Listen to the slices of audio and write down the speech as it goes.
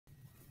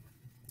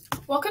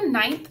Welcome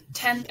 9th,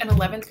 10th, and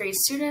 11th grade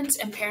students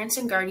and parents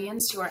and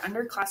guardians to our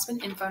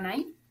Underclassmen Info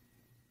Night.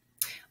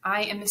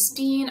 I am Miss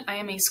Dean. I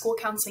am a school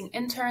counseling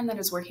intern that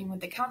is working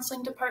with the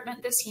counseling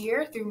department this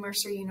year through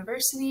Mercer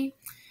University.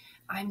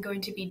 I'm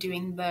going to be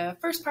doing the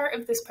first part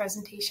of this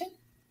presentation.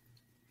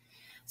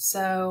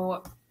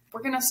 So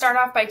we're going to start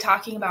off by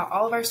talking about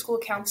all of our school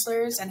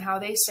counselors and how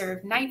they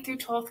serve 9th through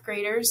 12th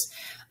graders.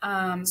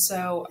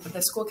 So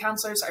the school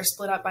counselors are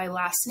split up by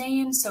last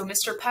name. So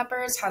Mr.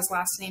 Peppers has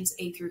last names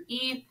A through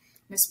E.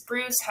 Miss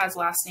Bruce has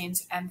last names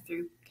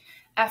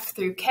F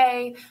through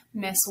K.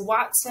 Miss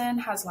Watson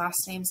has last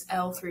names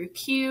L through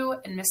Q.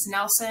 And Miss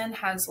Nelson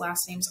has last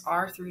names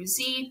R through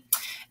Z.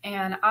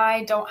 And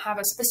I don't have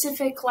a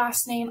specific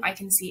last name. I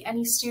can see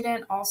any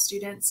student, all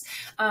students.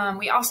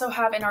 We also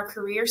have in our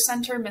Career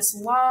Center, Miss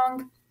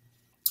Long,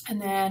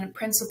 and then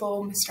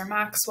Principal, Mr.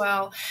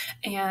 Maxwell,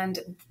 and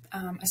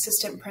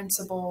assistant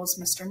principals,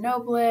 Mr.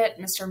 Noblet,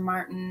 Mr.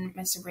 Martin,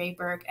 Miss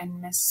Rayberg, and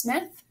Miss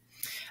Smith.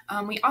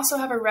 We also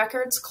have a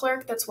records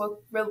clerk that's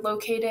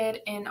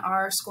located in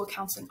our school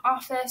counseling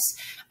office,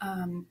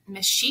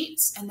 Miss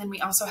Sheets, and then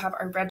we also have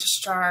our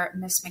registrar,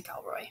 Miss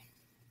McElroy.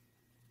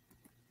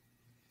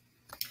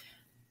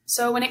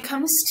 So when it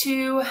comes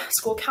to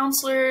school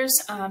counselors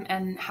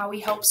and how we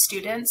help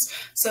students,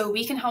 so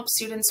we can help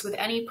students with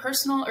any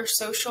personal or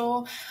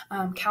social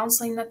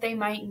counseling that they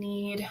might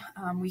need.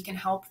 We can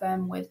help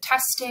them with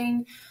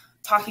testing,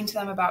 talking to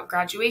them about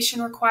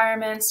graduation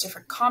requirements,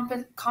 different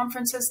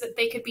conferences that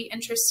they could be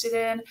interested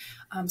in,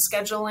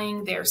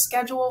 scheduling their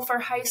schedule for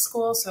high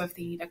school. So if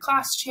they need a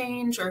class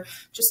change, or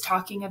just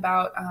talking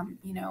about,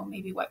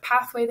 maybe what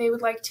pathway they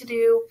would like to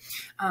do,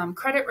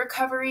 credit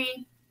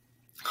recovery,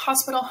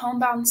 hospital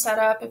homebound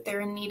setup if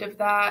they're in need of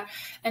that,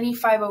 any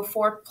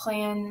 504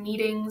 plan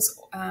meetings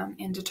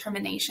and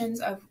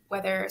determinations of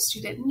whether a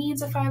student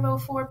needs a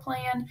 504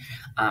 plan,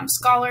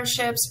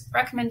 scholarships,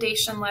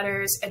 recommendation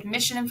letters,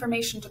 admission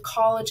information to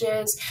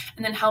colleges,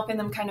 and then helping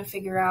them kind of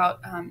figure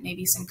out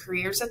maybe some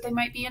careers that they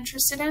might be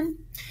interested in.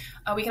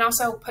 We can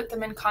also put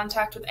them in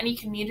contact with any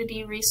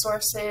community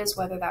resources,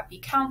 whether that be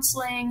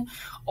counseling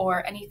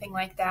or anything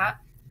like that.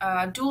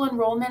 Dual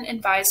enrollment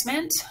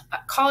advisement,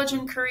 college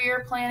and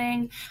career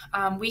planning.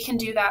 We can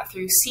do that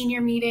through senior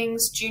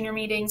meetings, junior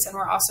meetings, and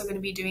we're also going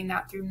to be doing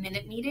that through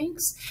minute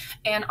meetings,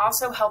 and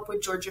also help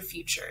with Georgia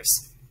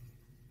Futures.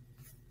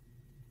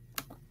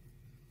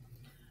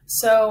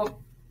 So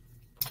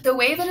the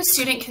way that a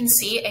student can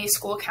see a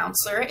school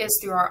counselor is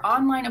through our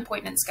online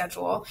appointment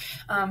schedule.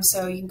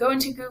 So you can go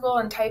into Google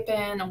and type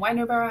in a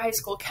Winder-Barrow High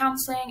School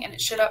counseling, and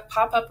it should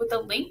pop up with a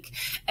link.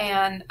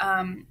 And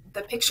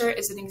the picture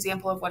is an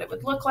example of what it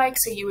would look like.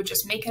 So you would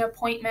just make an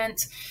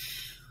appointment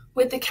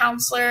with the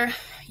counselor.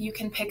 You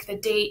can pick the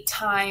date,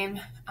 time,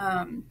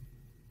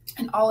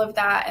 and all of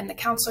that, and the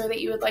counselor that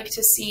you would like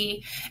to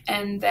see,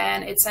 and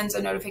then it sends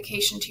a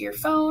notification to your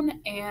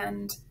phone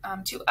and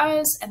to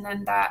us, and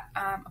then that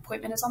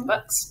appointment is on the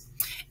books.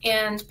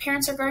 And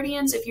parents or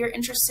guardians, if you're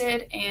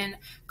interested in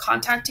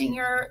contacting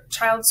your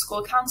child's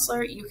school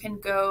counselor, you can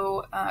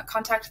go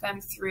contact them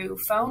through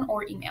phone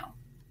or email.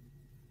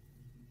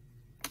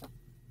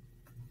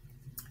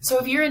 So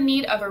if you're in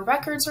need of a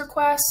records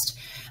request,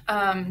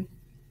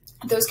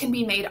 those can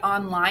be made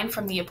online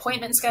from the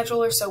appointment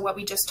scheduler. So what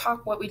we just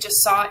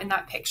saw in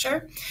that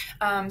picture.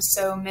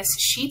 So Miss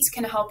Sheets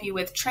can help you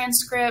with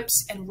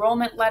transcripts,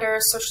 enrollment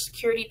letters, Social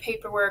Security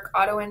paperwork,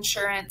 auto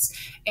insurance,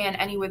 and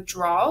any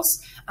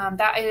withdrawals.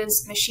 That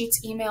is Miss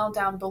Sheets' email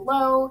down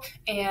below,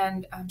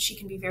 and she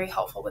can be very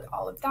helpful with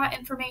all of that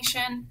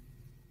information.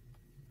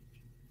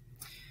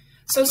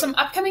 So some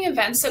upcoming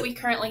events that we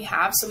currently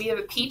have. So we have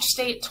a Peach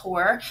State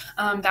Tour.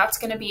 That's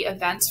going to be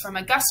events from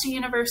Augusta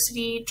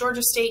University,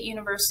 Georgia State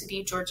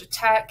University, Georgia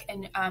Tech,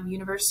 and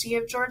University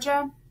of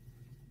Georgia.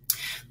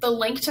 The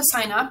link to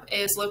sign up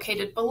is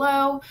located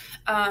below.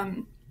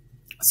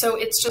 So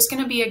it's just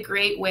going to be a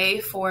great way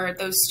for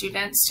those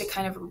students to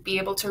kind of be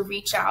able to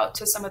reach out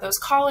to some of those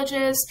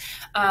colleges.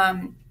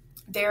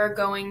 They're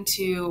going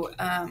to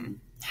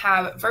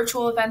have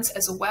virtual events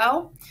as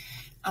well.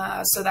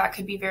 So that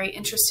could be very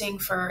interesting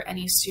for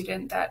any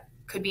student that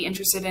could be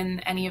interested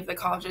in any of the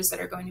colleges that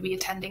are going to be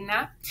attending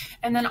that.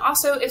 And then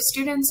also, if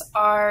students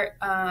are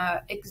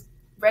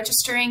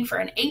registering for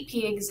an AP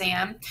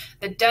exam,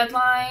 the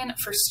deadline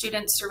for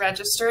students to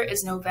register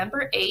is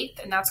November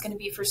 8th, and that's going to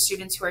be for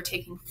students who are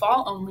taking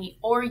fall-only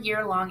or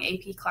year-long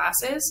AP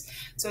classes.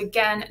 So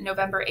again,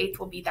 November 8th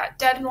will be that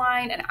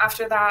deadline, and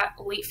after that,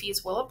 late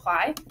fees will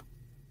apply.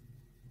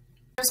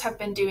 Have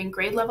been doing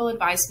grade level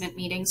advisement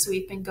meetings. So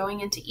we've been going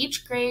into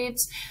each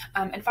grade's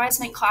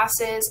advisement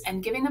classes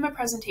and giving them a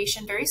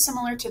presentation very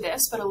similar to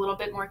this, but a little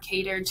bit more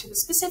catered to the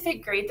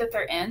specific grade that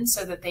they're in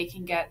so that they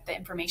can get the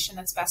information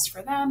that's best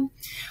for them.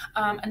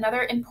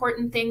 Another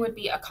important thing would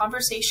be a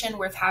conversation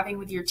worth having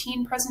with your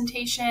teen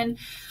presentation.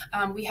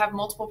 We have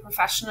multiple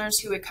professionals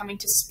who are coming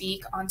to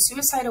speak on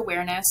suicide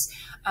awareness,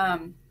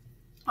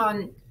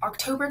 on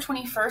October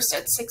 21st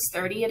at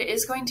 6:30. It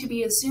is going to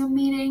be a Zoom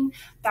meeting.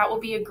 That will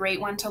be a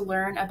great one to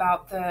learn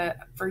about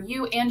for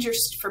you and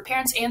for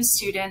parents and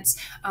students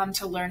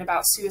to learn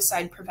about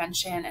suicide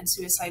prevention and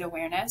suicide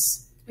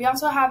awareness. We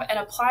also have an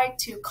Apply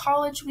to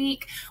College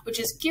Week, which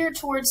is geared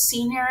towards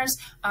seniors,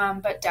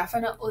 but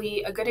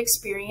definitely a good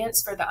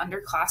experience for the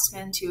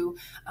underclassmen to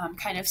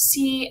kind of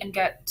see and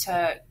get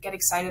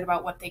excited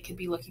about what they could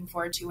be looking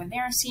forward to when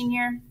they're a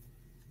senior.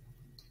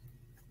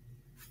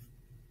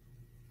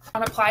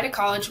 On Apply to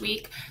College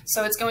Week.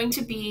 So it's going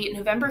to be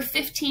November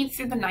 15th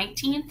through the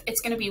 19th.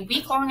 It's going to be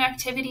week-long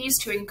activities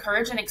to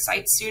encourage and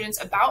excite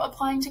students about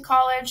applying to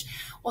college.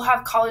 We'll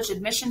have college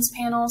admissions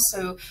panels,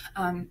 so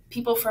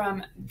people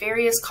from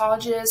various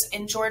colleges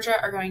in Georgia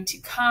are going to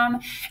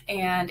come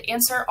and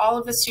answer all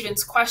of the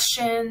students'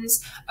 questions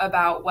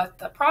about what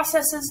the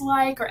process is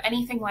like or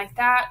anything like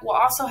that. We'll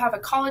also have a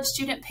college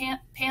student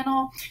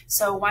panel,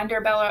 so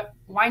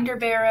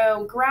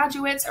Winder-Barrow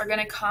graduates are going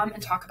to come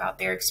and talk about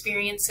their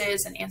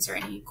experiences and answer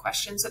any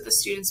questions that the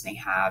students may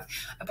have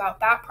about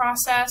that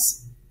process.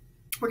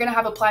 We're going to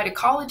have Apply to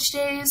College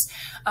Days.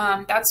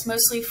 That's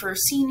mostly for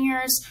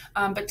seniors,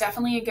 but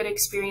definitely a good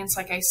experience,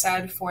 like I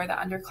said, for the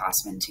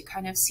underclassmen to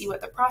kind of see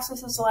what the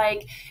process is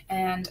like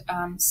and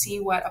see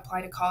what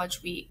Apply to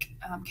College Week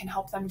can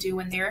help them do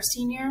when they're a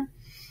senior.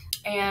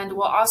 And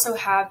we'll also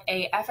have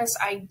a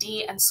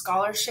FSID and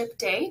Scholarship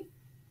Day.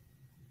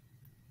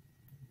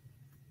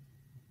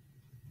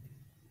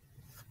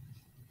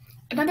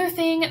 Another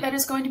thing that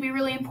is going to be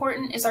really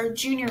important is our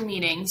junior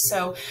meeting.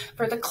 So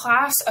for the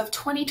class of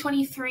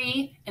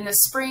 2023 in the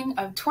spring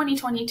of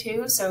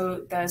 2022,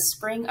 so the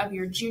spring of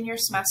your junior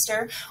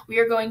semester, we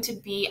are going to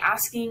be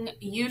asking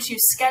you to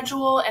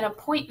schedule an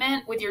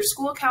appointment with your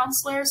school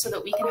counselor so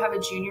that we can have a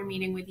junior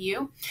meeting with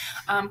you.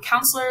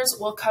 Counselors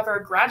will cover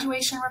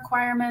graduation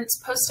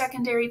requirements,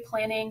 post-secondary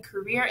planning,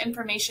 career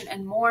information,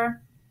 and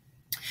more.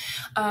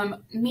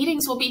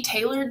 Meetings will be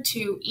tailored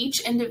to each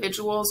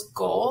individual's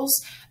goals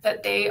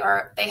that they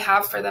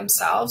have for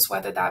themselves,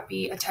 whether that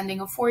be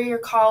attending a four-year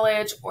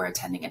college or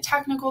attending a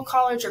technical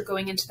college or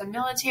going into the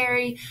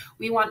military.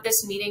 We want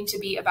this meeting to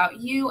be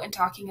about you and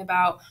talking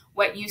about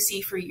what you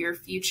see for your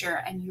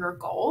future and your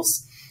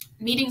goals.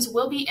 Meetings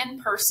will be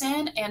in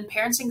person, and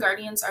parents and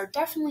guardians are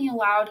definitely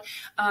allowed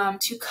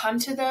to come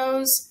to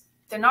those.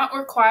 They're not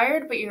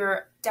required, but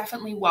you're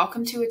definitely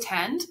welcome to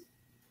attend.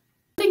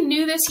 Something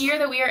new this year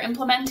that we are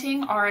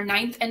implementing are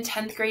 9th and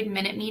 10th grade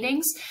minute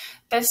meetings.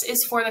 This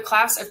is for the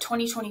class of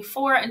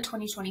 2024 and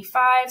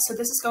 2025. So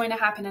this is going to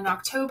happen in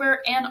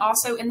October and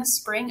also in the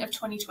spring of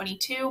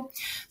 2022.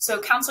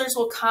 So counselors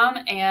will come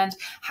and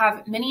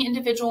have many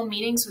individual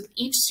meetings with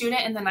each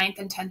student in the 9th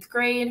and 10th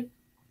grade.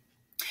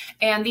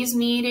 And these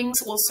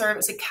meetings will serve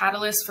as a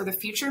catalyst for the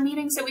future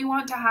meetings that we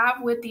want to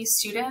have with these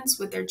students,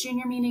 with their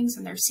junior meetings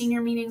and their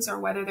senior meetings, or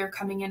whether they're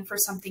coming in for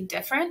something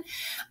different.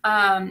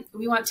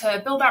 We want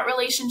to build that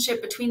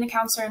relationship between the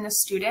counselor and the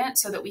student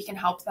so that we can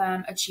help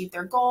them achieve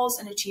their goals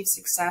and achieve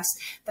success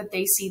that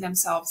they see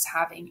themselves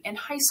having in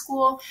high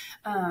school.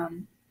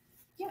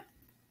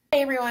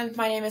 Hey everyone,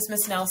 my name is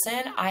Miss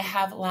Nelson. I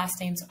have last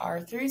names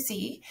R through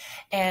Z,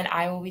 and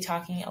I will be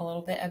talking a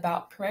little bit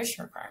about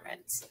promotion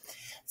requirements.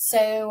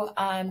 So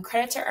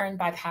credits are earned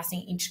by passing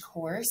each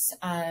course.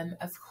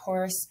 Of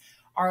course,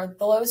 the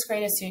lowest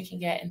grade a student can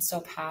get and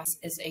still pass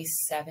is a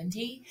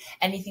 70.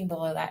 Anything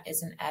below that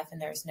is an F,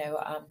 and there's no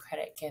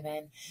credit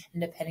given.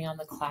 And depending on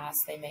the class,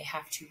 they may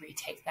have to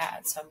retake that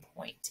at some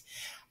point.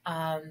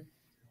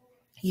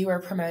 You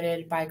are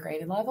promoted by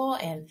grade level,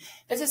 and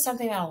this is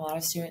something that a lot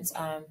of students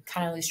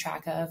kind of lose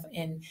track of.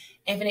 In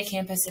Infinite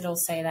Campus, it'll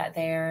say that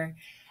they're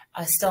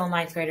still a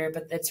 9th grader,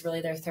 but it's really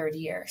their 3rd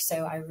year.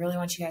 So I really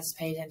want you guys to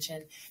pay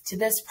attention to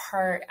this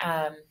part.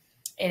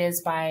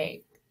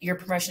 Your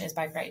promotion is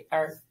by grade,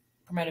 or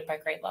promoted by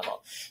grade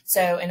level.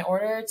 So in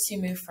order to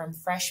move from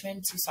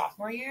freshman to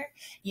sophomore year,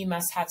 you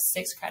must have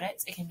 6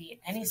 credits. It can be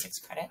any 6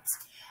 credits.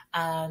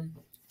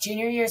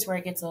 Junior year is where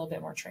it gets a little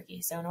bit more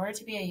tricky. So in order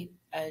to be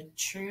a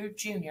true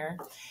junior,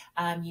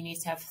 you need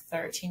to have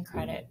 13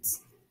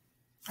 credits,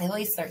 at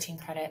least 13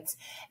 credits.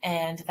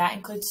 And that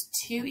includes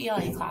 2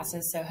 ELA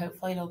classes. So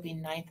hopefully it'll be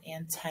 9th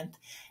and 10th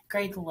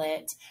grade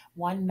lit,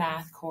 1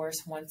 math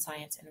course, 1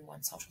 science, and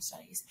 1 social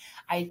studies.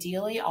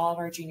 Ideally, all of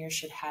our juniors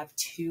should have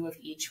 2 of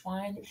each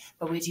one,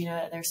 but we do know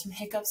that there's some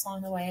hiccups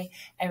along the way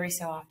every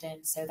so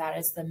often. So that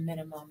is the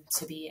minimum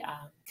to be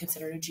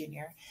considered a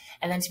junior.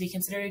 And then to be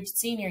considered a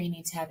senior, you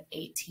need to have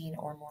 18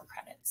 or more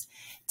credits.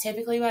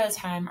 Typically, by the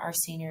time our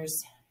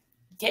seniors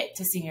get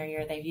to senior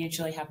year, they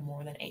usually have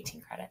more than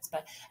 18 credits.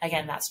 But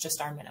again, that's just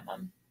our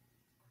minimum.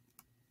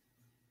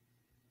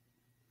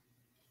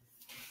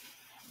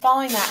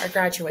 Following that are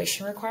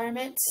graduation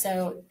requirements.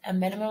 So a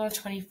minimum of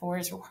 24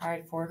 is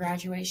required for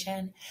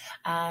graduation.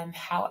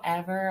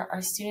 However,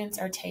 our students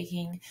are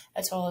taking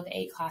a total of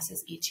 8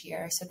 classes each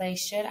year, so they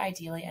should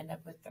ideally end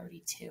up with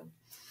 32.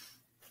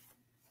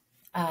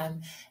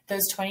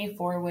 Those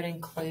 24 would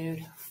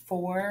include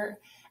 4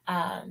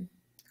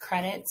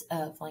 credits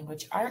of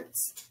language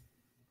arts,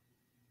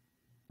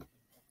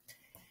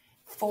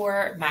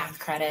 4 math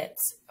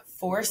credits,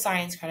 4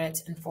 science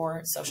credits, and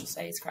 4 social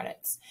studies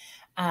credits.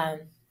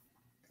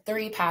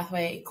 3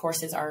 pathway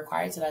courses are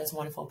required, so that is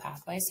 1 full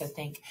pathway. So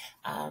think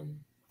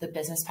the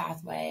business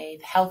pathway,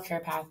 the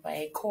healthcare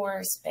pathway,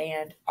 course,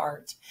 band,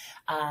 art,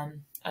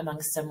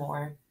 amongst some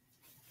more.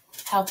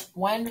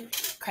 1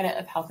 credit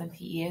of health and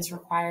PE is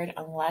required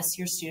unless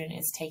your student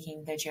is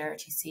taking the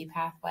JROTC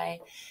pathway.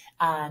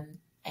 And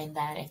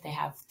then if they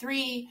have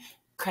 3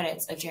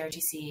 credits of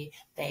JROTC,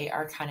 they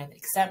are kind of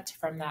exempt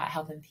from that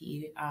health and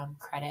PE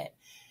credit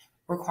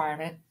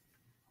requirement.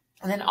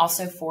 And then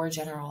also 4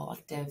 general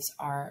electives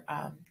are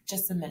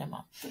just the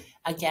minimum.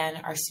 Again,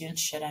 our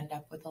students should end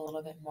up with a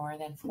little bit more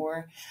than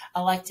 4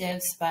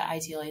 electives, but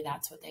ideally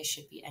that's what they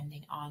should be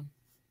ending on.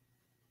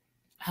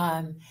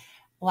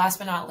 Last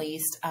but not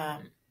least,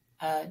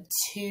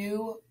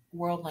 2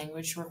 world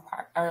language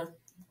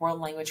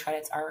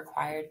credits are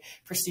required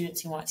for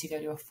students who want to go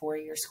to a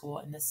 4-year school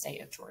in the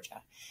state of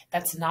Georgia.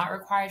 That's not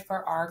required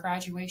for our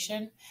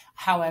graduation.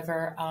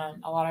 However,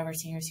 a lot of our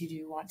seniors who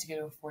do want to go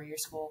to a 4-year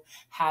school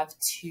have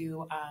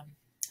 2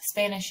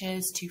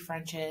 Spanishes, 2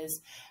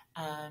 Frenches.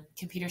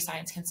 Computer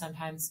science can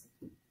sometimes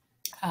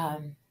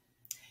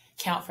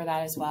count for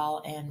that as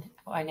well. And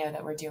I know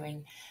that we're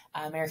doing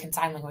American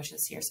Sign Language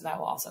this year, so that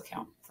will also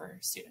count for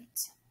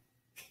students.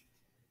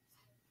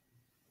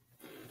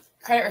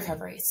 Credit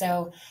recovery.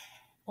 So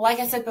like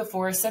I said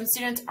before, some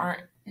students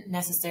aren't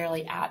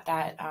necessarily at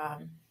that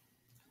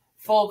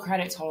full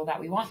credit total that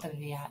we want them to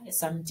be at.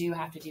 Some do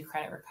have to do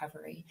credit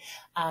recovery.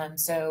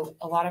 So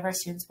a lot of our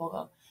students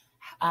will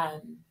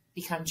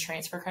become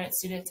transfer credit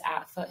students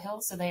at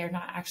Foothills. So they are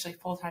not actually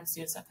full-time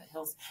students at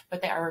Foothills,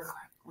 but they are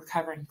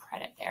recovering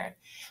credit there.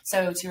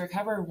 So to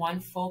recover 1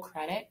 full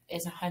credit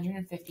is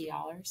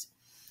 $150.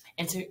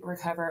 And to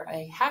recover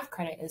a half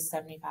credit is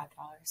 $75.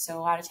 So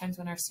a lot of times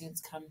when our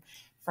students come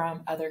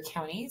from other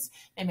counties,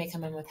 they may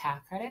come in with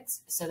half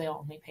credits, so they'll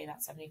only pay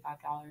that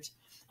 $75.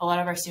 A lot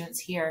of our students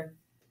here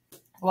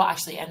will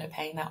actually end up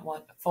paying that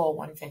full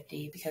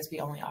 $150 because we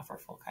only offer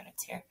full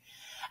credits here.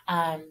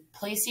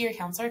 Please see your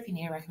counselor if you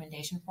need a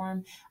recommendation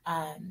form.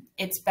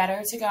 It's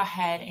better to go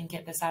ahead and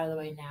get this out of the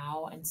way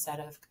now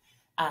instead of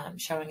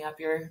showing up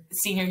your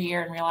senior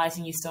year and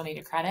realizing you still need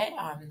a credit.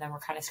 Then we're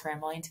kind of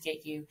scrambling to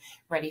get you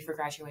ready for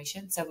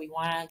graduation. So we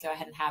want to go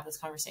ahead and have those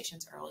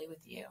conversations early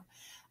with you.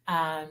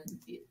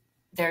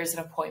 There's an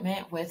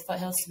appointment with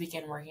Foothills to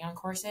begin working on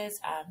courses.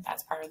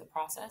 That's part of the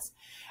process.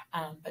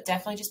 But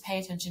definitely just pay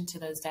attention to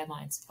those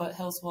deadlines.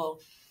 Foothills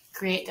will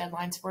create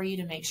deadlines for you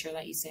to make sure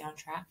that you stay on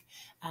track.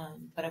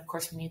 But of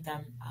course, we need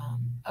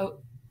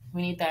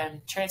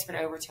them transferred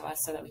over to us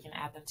so that we can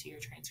add them to your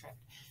transcript.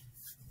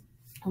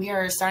 We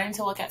are starting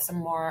to look at some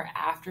more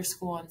after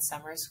school and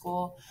summer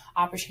school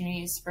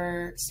opportunities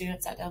for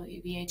students at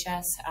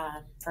WBHS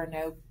for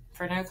no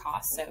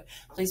cost. So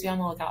please be on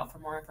the lookout for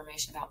more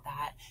information about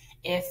that.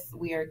 If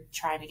we are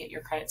trying to get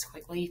your credits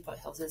quickly,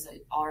 Foothills is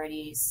an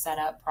already set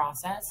up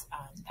process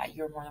that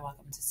you're more than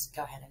welcome to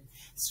go ahead and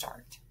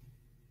start.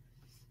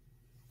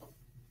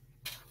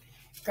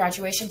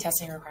 Graduation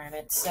testing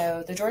requirements.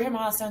 So the Georgia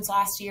milestones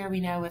last year, we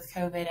know with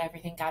COVID,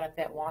 everything got a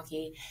bit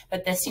wonky,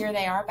 but this year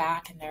they are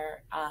back and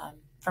they're,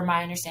 from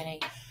my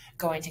understanding,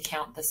 going to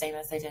count the same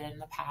as they did in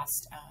the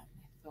past, I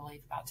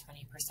believe about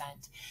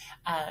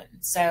 20%.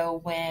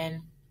 So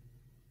when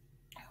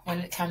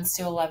it comes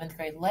to 11th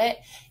grade lit,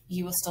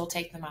 you will still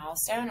take the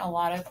milestone. A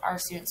lot of our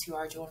students who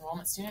are dual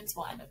enrollment students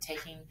will end up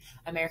taking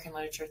American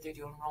literature through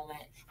dual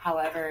enrollment.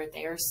 However,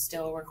 they are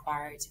still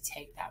required to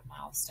take that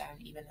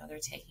milestone, even though they're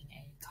taking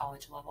a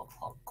college level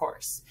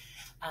course.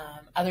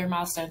 Other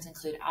milestones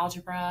include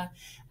algebra,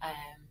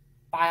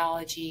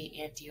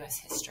 biology, and U.S.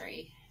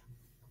 history.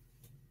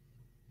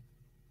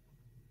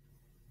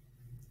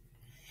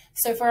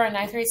 So for our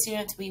 9th grade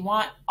students, we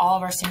want all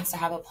of our students to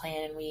have a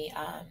plan, and we,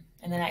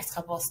 in the next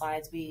couple of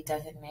slides, we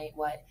designate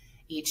what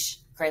each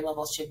grade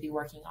level should be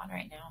working on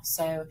right now.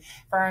 So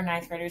for our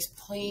 9th graders,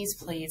 please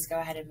go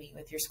ahead and meet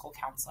with your school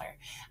counselor.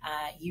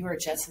 You are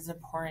just as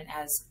important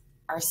as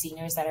our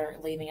seniors that are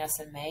leaving us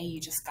in May.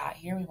 You just got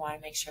here. We want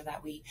to make sure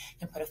that we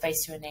can put a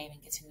face to a name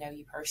and get to know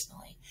you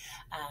personally.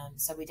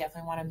 So we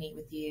definitely want to meet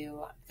with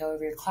you, go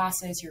over your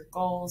classes, your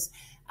goals,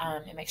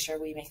 and make sure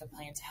we make a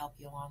plan to help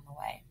you along the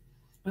way.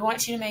 We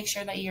want you to make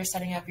sure that you're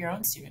setting up your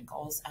own student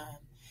goals.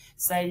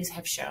 Studies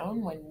have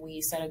shown when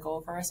we set a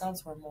goal for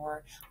ourselves, we're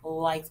more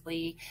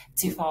likely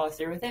to follow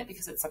through with it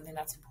because it's something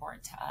that's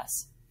important to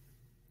us.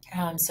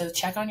 So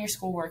check on your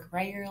schoolwork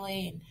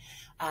regularly.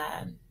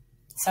 And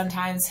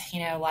sometimes,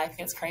 life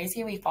gets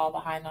crazy. We fall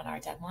behind on our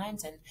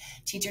deadlines, and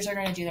teachers are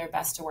going to do their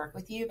best to work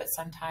with you, but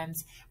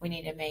sometimes we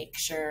need to make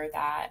sure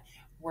that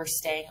we're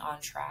staying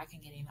on track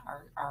and getting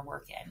our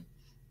work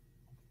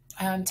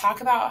in.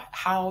 Talk about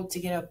how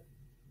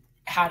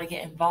to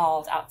get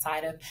involved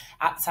outside of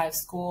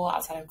school,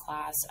 outside of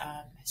class.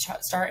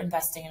 Start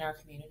investing in our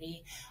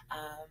community.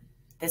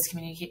 This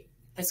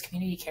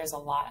community cares a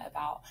lot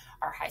about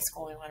our high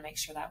school. We want to make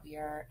sure that we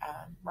are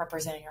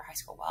representing our high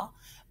school well,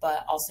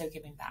 but also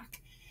giving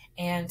back.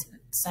 And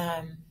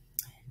some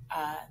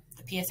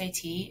the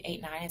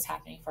PSAT 8-9 is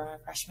happening for our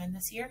freshmen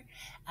this year.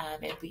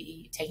 It'll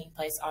be taking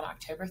place on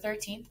October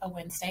 13th, a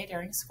Wednesday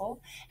during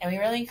school. And we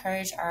really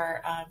encourage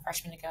our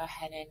freshmen to go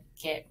ahead and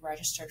get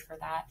registered for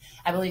that.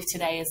 I believe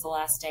today is the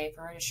last day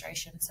for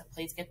registration, so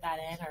please get that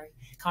in or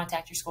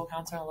contact your school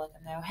counselor and let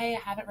them know, hey, I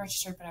haven't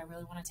registered, but I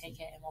really want to take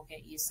it, and we'll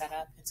get you set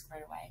up and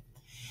squared away.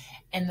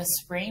 In the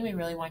spring, we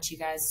really want you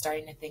guys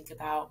starting to think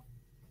about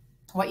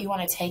what you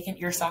want to take in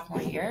your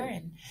sophomore year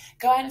and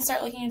go ahead and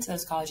start looking into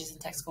those colleges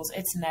and tech schools.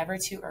 It's never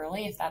too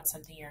early if that's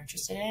something you're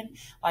interested in.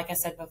 Like I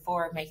said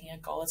before, making a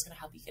goal is going to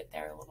help you get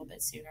there a little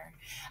bit sooner.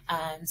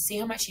 See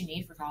how much you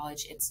need for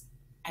college.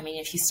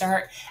 If you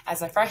start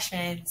as a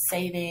freshman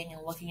saving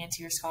and looking into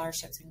your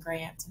scholarships and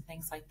grants and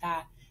things like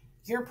that,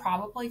 you're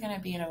probably going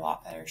to be in a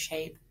lot better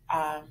shape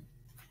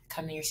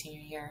coming your senior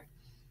year.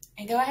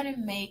 And go ahead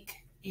and make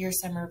your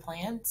summer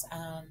plans.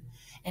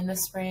 In the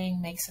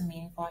spring, make some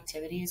meaningful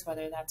activities,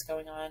 whether that's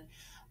going on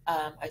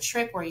a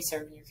trip where you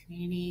serve in your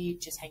community,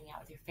 just hanging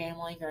out with your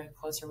family, growing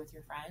closer with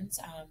your friends,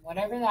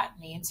 whatever that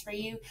means for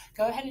you,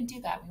 go ahead and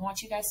do that. We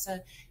want you guys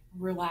to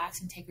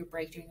relax and take a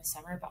break during the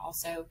summer, but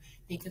also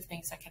think of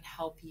things that can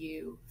help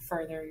you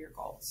further your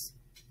goals.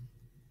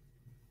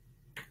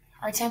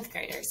 Our 10th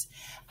graders,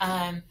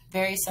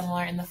 very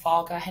similar in the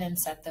fall, go ahead and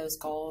set those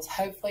goals.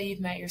 Hopefully you've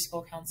met your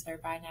school counselor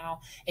by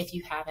now. If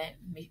you haven't,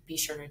 be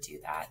sure to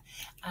do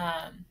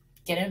that.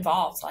 Get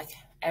involved. Like,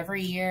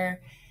 every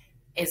year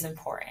is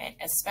important,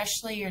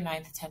 especially your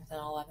 9th, 10th, and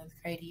 11th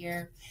grade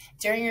year.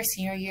 During your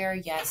senior year,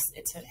 yes,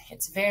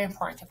 it's very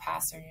important to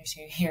pass during your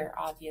senior year,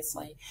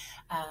 obviously.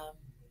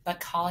 But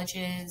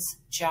colleges,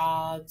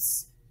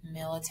 jobs,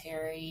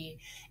 military,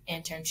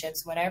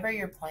 internships, whatever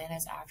your plan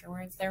is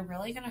afterwards, they're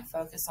really going to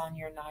focus on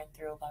your 9th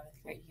through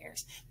 11th grade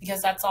years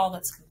because that's all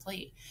that's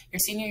complete. Your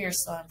senior year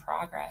is still in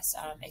progress.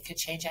 It could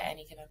change at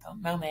any given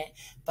moment,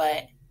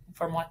 but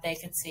from what they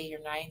can see,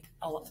 your 9th,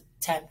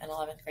 10th, and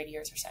 11th grade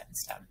years are set in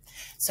stone.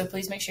 So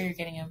please make sure you're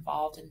getting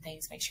involved in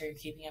things. Make sure you're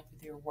keeping up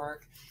with your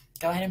work.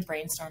 Go ahead and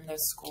brainstorm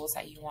those schools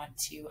that you want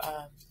to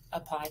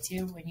apply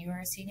to when you are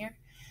a senior.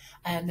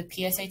 The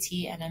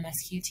PSAT and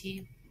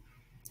MSQT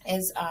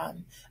is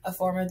a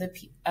form of the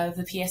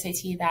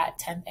PSAT that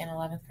 10th and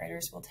 11th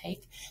graders will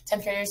take.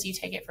 10th graders, you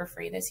take it for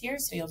free this year,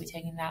 so you'll be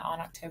taking that on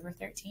October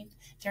 13th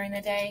during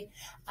the day.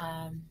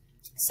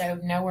 So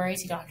no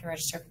worries, you don't have to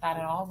register for that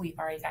at all. We've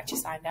already got you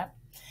signed up.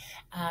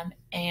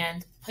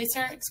 And please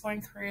start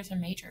exploring careers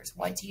and majors.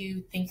 What do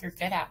you think you're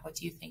good at? What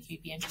do you think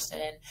you'd be interested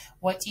in?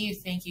 What do you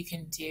think you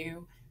can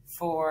do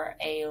for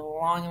a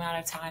long amount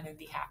of time and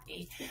be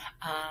happy?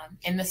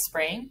 In the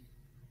spring,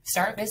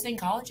 start visiting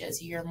colleges.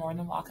 You're more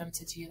than welcome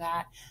to do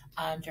that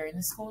during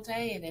the school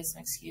day. It is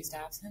an excused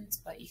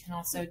absence, but you can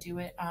also do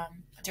it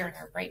during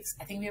our breaks.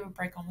 I think we have a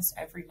break almost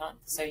every month,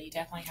 so you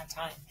definitely have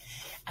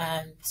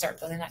time. Start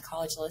building that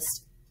college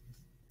list.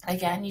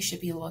 Again, you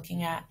should be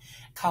looking at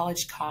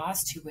college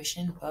costs,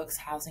 tuition, books,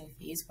 housing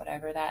fees,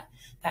 whatever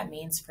that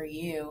means for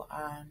you,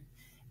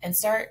 and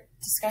start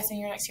discussing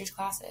your next year's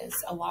classes.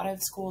 A lot of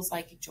schools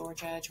like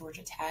Georgia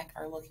Tech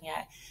are looking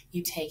at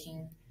you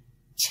taking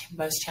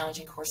most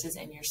challenging courses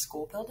in your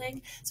school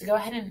building. So go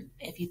ahead and,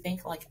 if you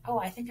think like, oh,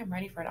 I think I'm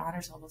ready for an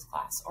honors levels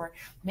class, or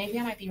maybe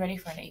I might be ready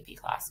for an AP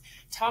class,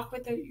 talk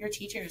with your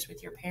teachers,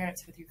 with your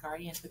parents, with your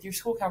guardians, with your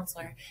school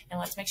counselor,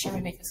 and let's make sure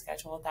we make a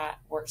schedule that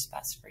works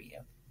best for you.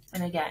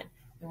 And again,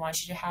 we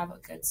want you to have a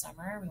good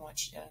summer. We want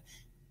you to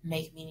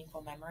make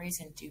meaningful memories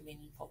and do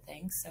meaningful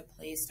things. So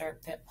please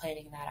start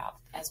planning that out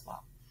as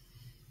well.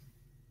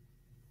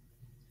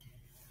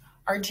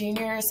 Our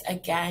juniors,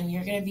 again,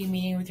 you're going to be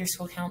meeting with your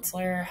school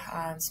counselor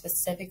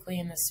specifically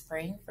in the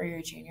spring for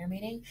your junior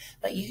meeting,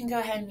 but you can go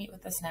ahead and meet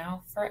with us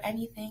now for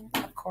anything,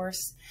 of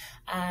course.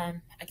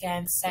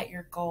 Again, set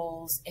your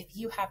goals. If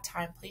you have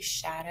time, please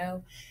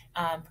shadow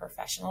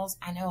professionals.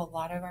 I know a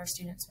lot of our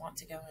students want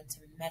to go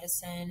into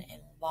medicine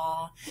and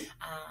law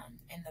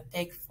and the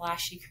big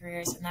flashy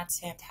careers, and that's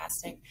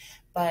fantastic,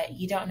 but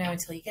you don't know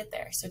until you get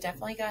there. So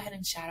definitely go ahead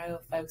and shadow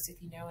folks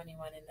if you know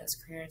anyone in those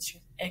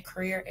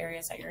career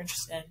areas that you're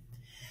interested in.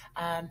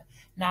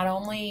 Not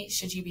only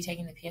should you be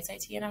taking the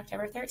PSAT on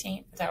October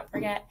 13th, but don't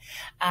forget,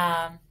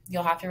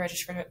 you'll have to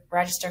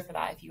register for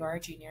that if you are a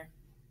junior.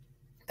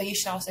 But you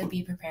should also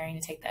be preparing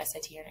to take the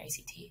SAT or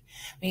ACT.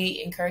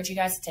 We encourage you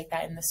guys to take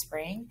that in the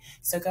spring.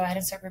 So go ahead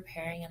and start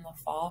preparing in the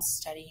fall,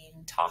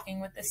 studying, talking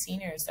with the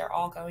seniors. They're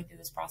all going through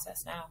this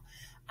process now.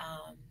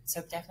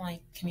 So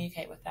definitely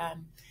communicate with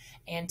them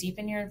and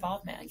deepen your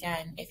involvement.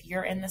 Again, if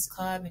you're in this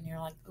club and you're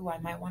like, ooh, I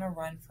might want to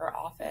run for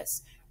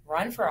office,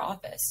 run for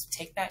office.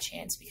 Take that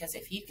chance, because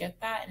if you get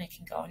that and it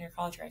can go on your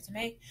college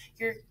resume,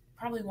 you're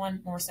probably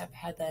one more step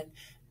ahead than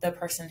the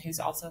person who's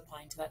also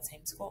applying to that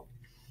same school.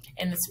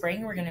 In the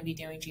spring, we're going to be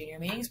doing junior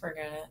meetings. We're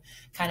going to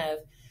kind of,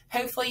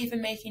 hopefully you've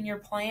been making your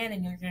plan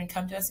and you're going to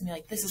come to us and be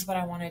like, this is what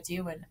I want to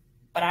do,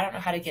 but I don't know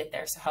how to get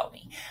there, so help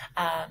me.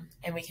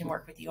 And we can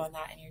work with you on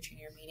that in your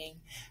junior meeting.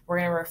 We're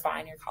going to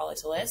refine your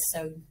college list.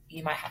 So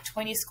you might have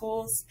 20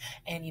 schools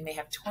and you may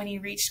have 20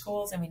 reach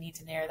schools, and we need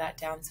to narrow that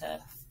down to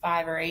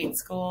 5 or 8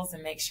 schools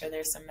and make sure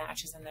there's some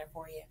matches in there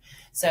for you.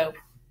 So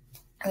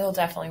we'll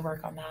definitely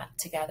work on that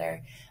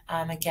together.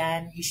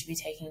 Again, you should be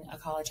taking a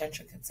college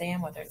entrance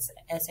exam, whether it's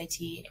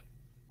SAT,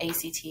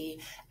 ACT,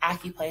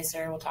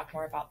 AccuPlacer. We'll talk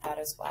more about that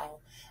as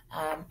well.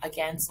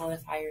 Again,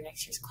 solidify your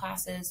next year's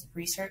classes,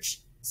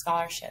 research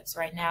scholarships.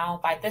 Right now,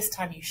 by this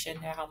time, you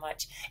should know how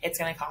much it's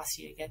going to cost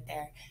you to get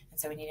there. And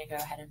so we need to go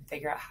ahead and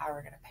figure out how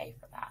we're going to pay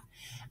for that.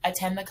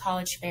 Attend the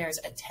college fairs,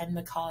 attend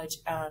the college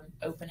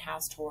open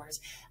house tours.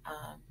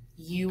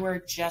 You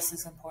are just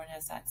as important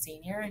as that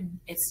senior, and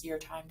it's your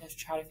time to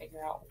try to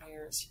figure out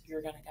where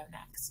you're going to go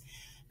next.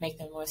 Make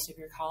the most of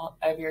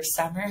your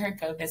summer.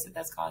 Go visit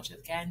those colleges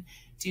again.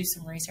 Do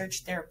some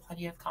research. There are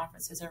plenty of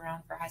conferences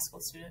around for high school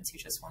students who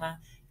just want to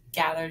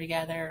gather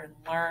together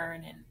and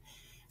learn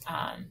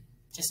and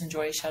just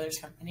enjoy each other's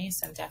company.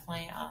 So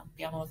definitely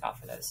be on the lookout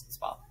for those as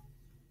well.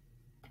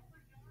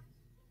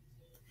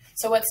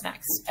 So what's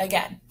next?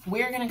 Again,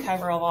 we're going to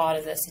cover a lot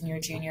of this in your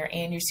junior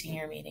and your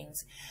senior meetings.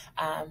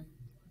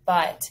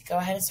 But go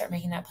ahead and start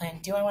making that plan.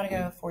 Do I want to go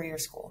to a 4-year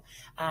school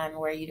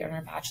where you'd earn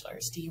a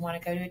bachelor's? Do you want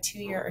to go to a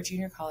 2-year or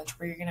junior college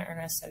where you're going to earn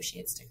an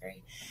associate's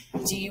degree?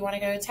 Do you want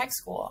to go to tech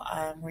school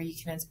where you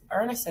can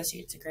earn an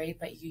associate's degree,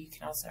 but you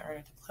can also earn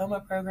a diploma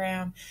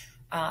program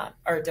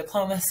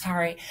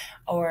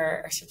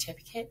or a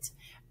certificate?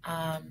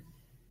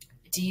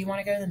 Do you want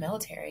to go to the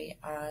military?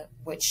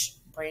 Which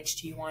branch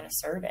do you want to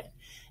serve in?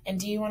 And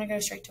do you want to go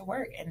straight to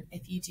work? And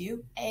if you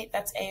do,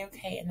 that's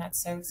A-okay, and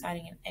that's so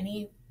exciting. And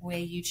any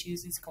way you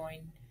choose is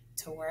going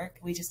to work.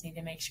 We just need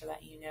to make sure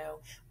that you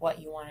know what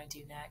you want to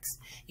do next.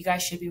 You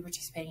guys should be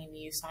participating in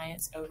U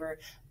Science over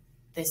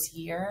this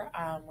year,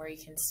 where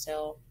you can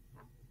still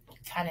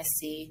kind of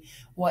see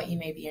what you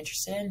may be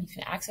interested in. You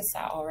can access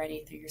that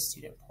already through your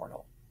student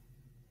portal.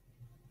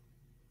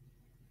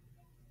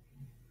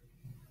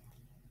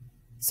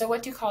 So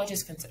what do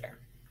colleges consider?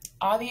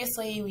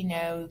 Obviously, we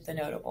know the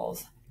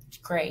notables.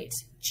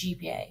 Grades,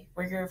 GPA,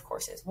 rigor of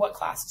courses, what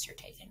classes you're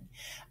taking,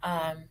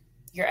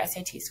 your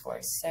SAT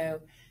scores. So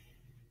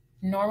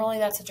normally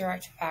that's a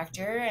direct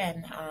factor.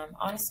 And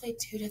honestly,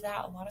 due to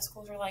that, a lot of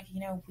schools are like,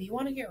 we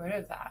want to get rid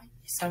of that.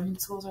 Some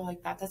schools are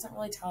like, that doesn't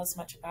really tell us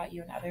much about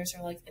you. And others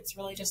are like, it's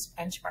really just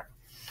a benchmark.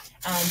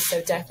 So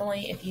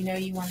definitely, if you know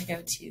you want to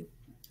go to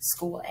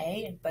school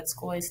A, but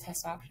school A is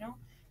test optional,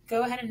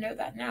 go ahead and note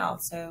that now.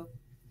 So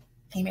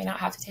you may not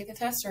have to take the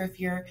test, or if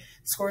your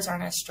scores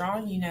aren't as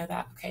strong, you know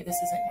that, okay, this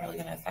isn't really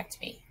going to affect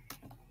me.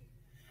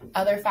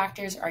 Other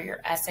factors are your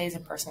essays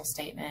and personal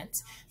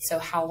statements. So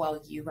how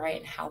well you write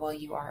and how good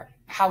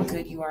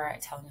you are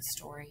at telling a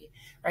story.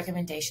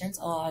 Recommendations,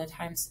 a lot of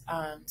times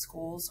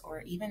schools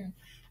or even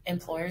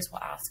employers will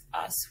ask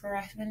us for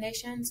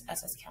recommendations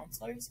as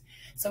counselors.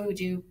 So we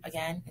do,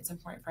 again, it's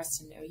important for us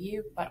to know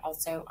you, but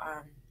also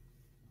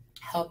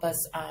help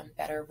us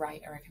better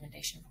write a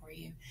recommendation for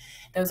you.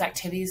 Those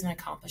activities and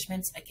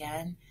accomplishments,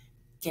 again,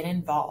 get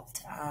involved.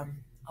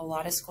 A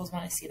lot of schools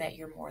want to see that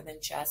you're more than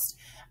just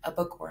a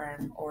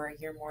bookworm or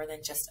you're more than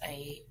just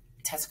a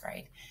test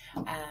grade.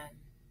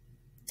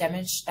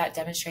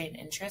 Demonstrated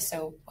interest.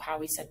 So how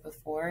we said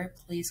before,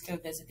 please go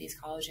visit these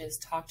colleges,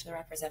 talk to the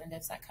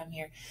representatives that come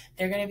here.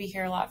 They're going to be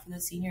here a lot for the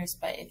seniors,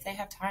 but if they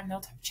have time,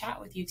 they'll chat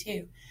with you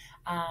too.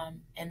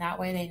 And that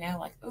way they know,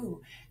 like,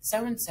 ooh,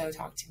 so-and-so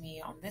talked to me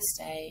on this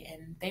day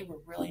and they were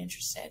really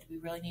interested. We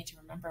really need to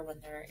remember when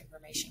their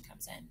information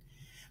comes in.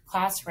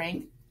 Class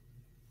rank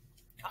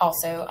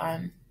also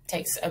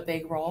takes a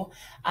big role.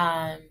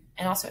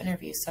 And also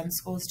interviews. Some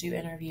schools do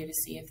interview to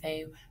see if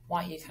they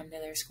want you to come to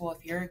their school,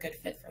 if you're a good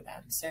fit for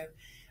them. So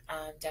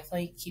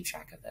definitely keep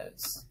track of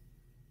those.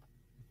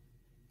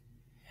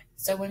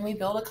 So when we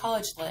build a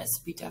college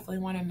list, we definitely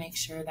want to make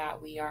sure that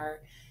we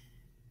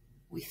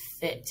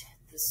fit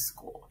the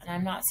school. And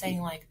I'm not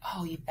saying like,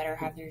 oh, you better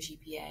have their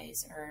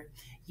GPAs or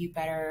you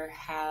better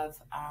have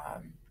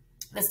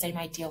the same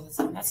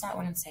idealism. That's not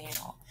what I'm saying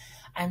at all.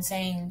 I'm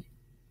saying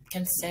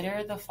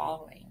consider the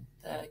following: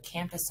 the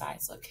campus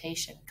size,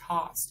 location,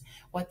 cost,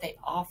 what they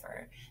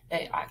offer,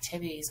 the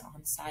activities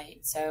on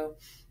site. So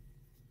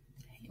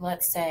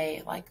let's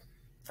say, like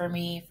for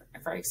me,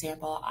 for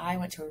example, I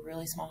went to a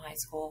really small high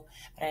school,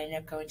 but I ended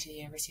up going to the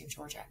University of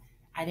Georgia.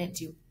 I didn't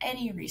do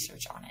any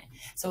research on it.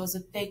 So it was a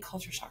big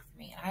culture shock for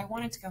me. And I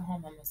wanted to go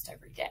home almost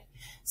every day.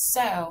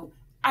 So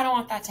I don't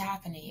want that to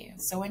happen to you.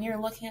 So when you're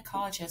looking at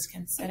colleges,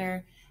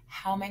 consider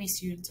how many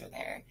students are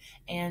there.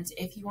 And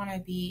if you want to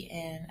be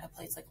in a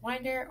place like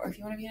Winder, or if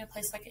you want to be in a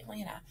place like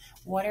Atlanta,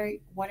 what are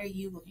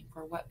you looking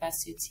for? What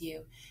best suits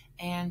you?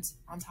 And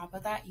on top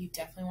of that, you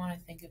definitely want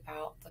to think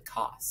about the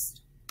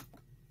cost.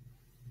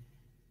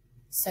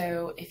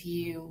 So if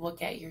you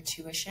look at your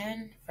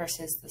tuition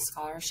versus the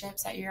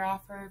scholarships that you're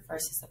offered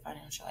versus the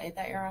financial aid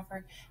that you're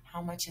offered,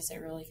 how much is it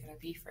really going to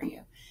be for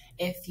you?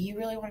 If you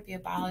really want to be a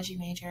biology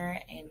major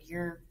and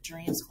your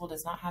dream school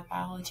does not have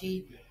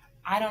biology,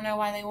 I don't know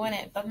why they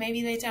wouldn't, but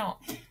maybe they don't.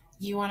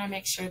 You want to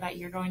make sure that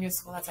you're going to a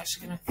school that's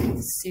actually going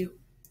to suit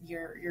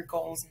your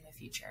goals in the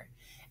future.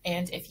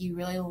 And if you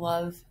really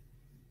love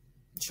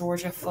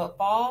Georgia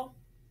football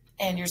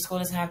and your school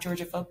doesn't have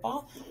Georgia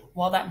football,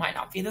 well, that might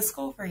not be the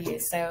school for you.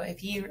 So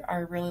if you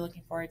are really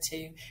looking forward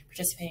to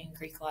participating in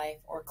Greek life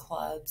or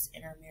clubs,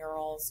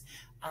 intramurals,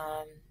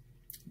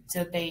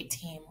 debate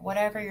team,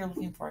 whatever you're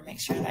looking for, make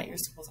sure that your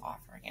school's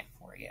offering it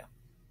for you.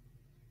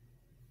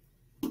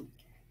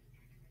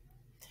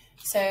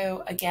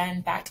 So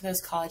again, back to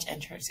those college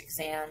entrance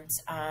exams,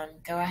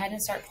 go ahead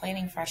and start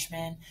planning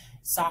freshmen,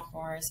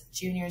 sophomores,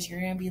 juniors.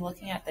 You're going to be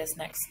looking at this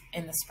next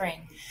in the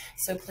spring.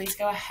 So please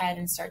go ahead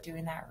and start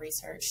doing that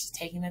research,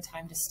 taking the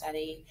time to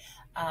study,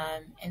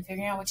 and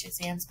figuring out which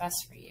exam's best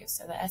for you.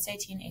 So the SAT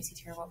and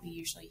ACT are what we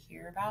usually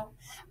hear about.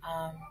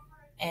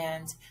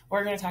 And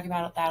we're going to talk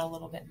about that a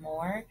little bit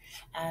more.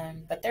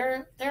 But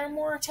there are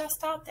more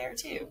tests out there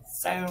too.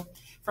 So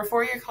for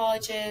four-year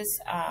colleges,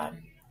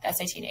 the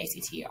SAT and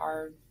ACT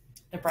are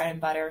the bread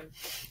and butter.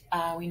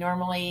 We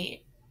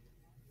normally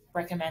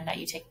recommend that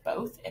you take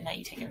both and that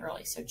you take it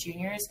early. So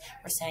juniors,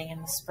 we're saying in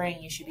the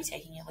spring, you should be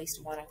taking at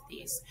least one of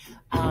these.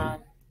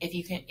 If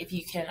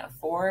you can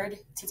afford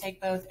to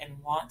take both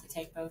and want to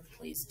take both,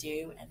 please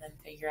do, and then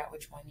figure out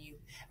which one you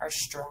are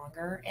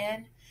stronger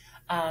in.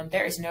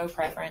 There is no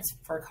preference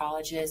for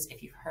colleges.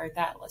 If you've heard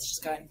that, let's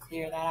just go ahead and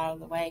clear that out of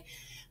the way.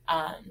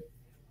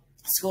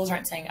 Schools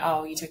aren't saying,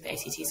 oh, you took the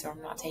ACT, so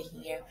I'm not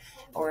taking you.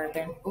 Or,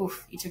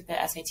 you took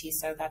the SAT,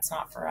 so that's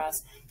not for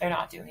us. They're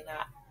not doing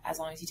that. As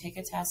long as you take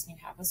a test and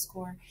you have a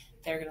score,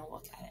 they're going to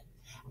look at it.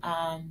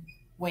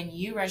 When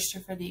you register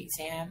for the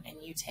exam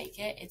and you take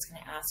it, it's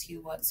going to ask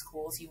you what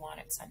schools you want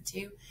it sent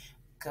to.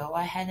 Go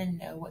ahead and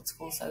know what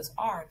schools those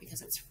are,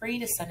 because it's free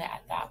to send it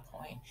at that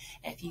point.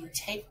 If you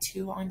take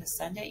too long to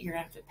send it, you're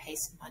going to have to pay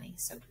some money.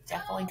 So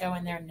definitely go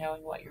in there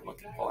knowing what you're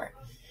looking for.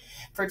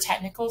 For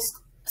technical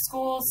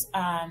schools,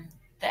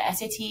 the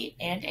SAT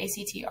and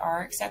ACT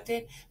are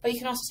accepted, but you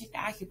can also take the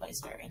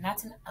AccuBlazer, and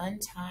that's an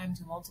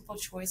untimed multiple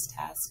choice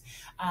test.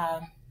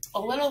 A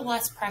little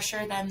less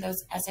pressure than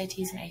those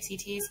SATs and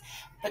ACTs,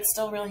 but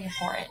still really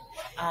important.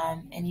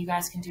 And you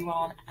guys can do well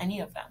on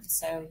any of them.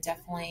 So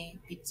definitely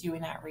be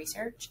doing that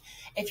research.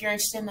 If you're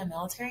interested in the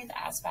military, the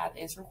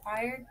ASVAB is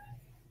required.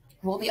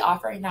 We'll be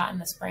offering that in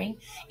the spring.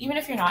 Even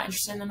if you're not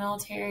interested in the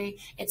military,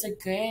 it's a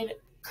good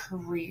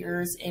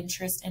careers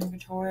interest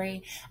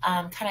inventory,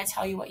 kind of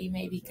tell you what you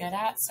may be good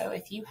at. So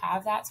if you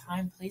have that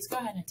time, please go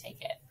ahead and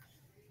take it.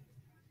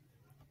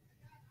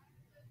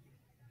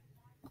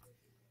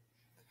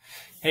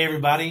 Hey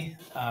everybody,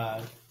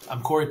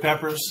 I'm Corey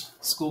Peppers,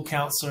 school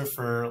counselor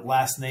for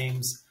last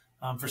names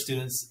for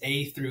students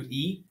A through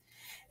E,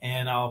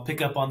 and I'll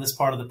pick up on this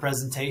part of the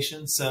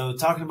presentation. So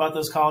talking about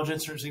those college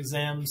entrance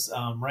exams,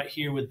 right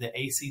here with the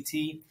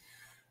ACT,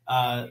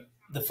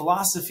 the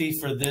philosophy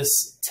for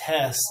this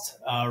test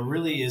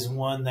really is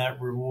one that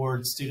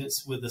rewards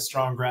students with a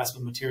strong grasp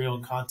of material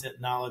and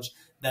content knowledge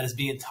that is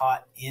being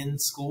taught in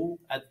school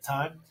at the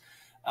time.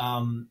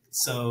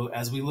 So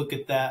as we look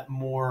at that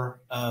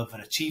more of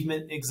an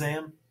achievement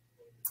exam,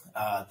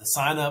 the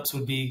sign-ups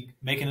would be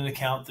making an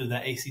account through the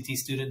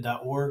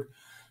actstudent.org.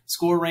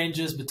 Score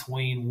ranges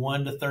between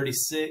 1 to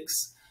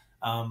 36.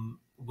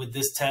 With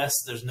this test,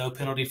 there's no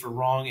penalty for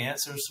wrong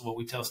answers. So what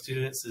we tell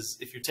students is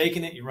if you're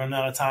taking it, you're running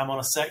out of time on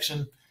a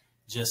section,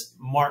 just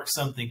mark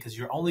something because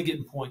you're only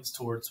getting points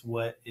towards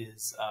what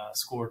is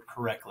scored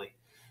correctly.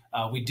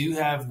 We do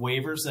have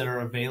waivers that are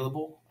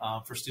available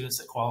for students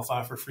that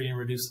qualify for free and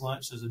reduced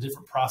lunch. There's a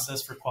different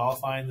process for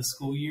qualifying the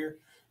school year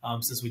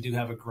since we do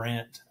have a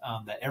grant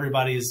that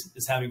everybody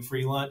is having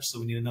free lunch, so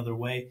we need another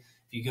way.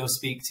 If you go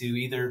speak to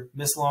either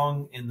Miss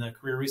Long in the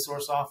Career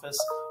Resource Office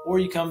or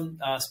you come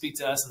speak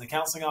to us in the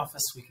counseling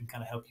office, we can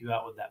kind of help you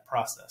out with that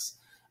process.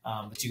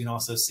 But you can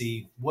also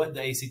see what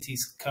the ACT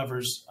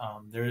covers.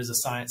 There is a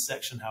science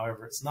section,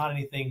 however, it's not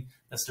anything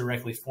that's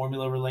directly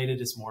formula related.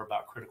 It's more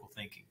about critical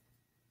thinking.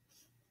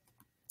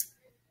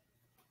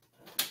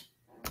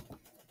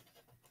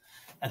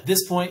 At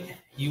this point,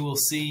 you will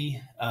see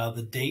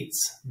the dates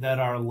that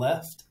are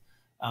left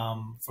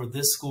for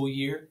this school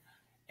year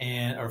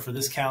or for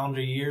this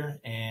calendar year,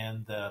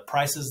 and the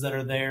prices that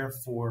are there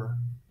for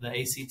the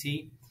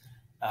ACT.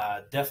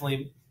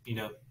 Definitely,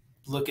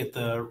 look at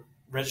the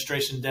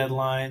registration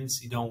deadlines.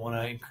 You don't want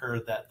to incur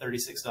that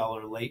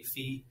 $36 late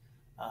fee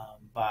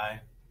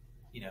by,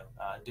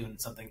 doing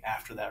something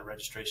after that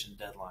registration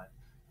deadline.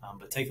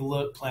 But take a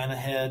look, plan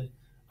ahead.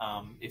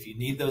 If you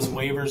need those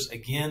waivers,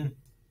 again,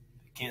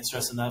 can't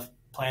stress enough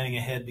planning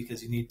ahead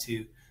because you need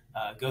to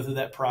go through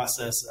that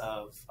process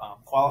of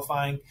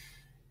qualifying,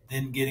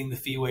 then getting the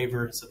fee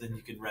waiver so then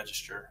you can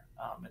register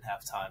and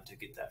have time to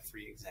get that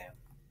free exam.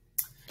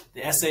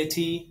 The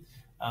SAT,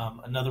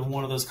 another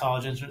one of those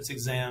college entrance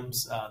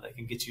exams that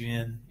can get you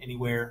in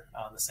anywhere,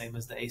 the same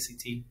as the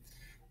ACT.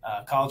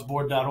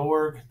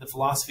 Collegeboard.org, the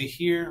philosophy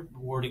here,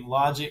 rewarding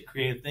logic,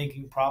 creative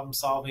thinking, problem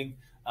solving.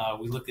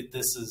 We look at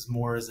this as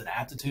more as an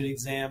aptitude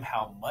exam.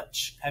 How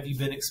much have you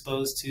been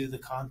exposed to the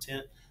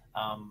content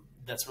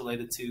that's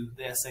related to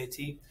the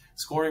SAT?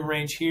 Scoring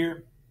range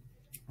here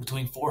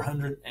between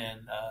 400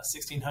 and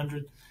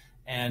 1600,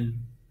 and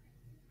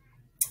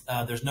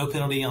there's no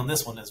penalty on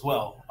this one as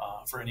well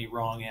for any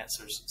wrong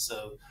answers.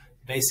 So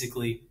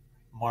basically,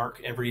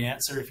 mark every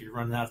answer. If you're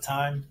running out of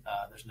time,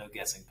 there's no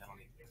guessing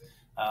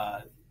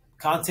penalty.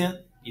 Content,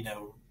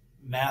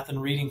 math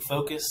and reading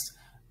focused,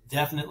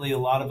 definitely a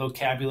lot of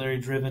vocabulary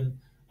driven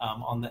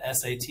on the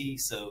SAT.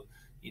 So,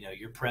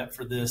 your prep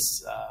for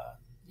this,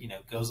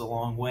 goes a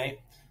long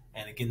way.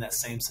 And again, that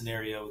same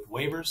scenario with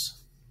waivers.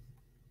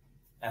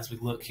 As we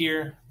look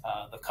here,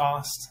 the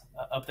cost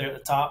up there at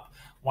the top,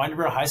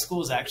 Winder-Barrow High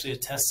School is actually a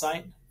test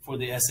site for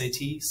the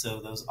SAT. So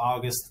those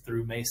August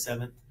through May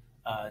 7th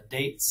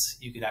dates,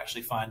 you could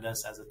actually find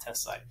us as a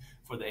test site.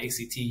 For the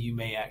ACT, you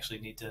may actually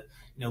need to,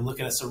 look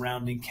at a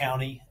surrounding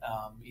county,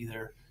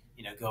 either,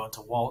 go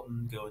into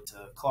Walton, go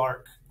into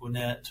Clark,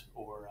 Gwinnett,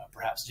 or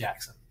perhaps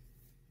Jackson.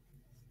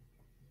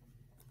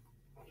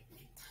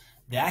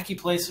 The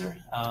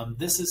AccuPlacer,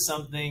 this is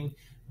something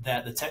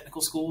that the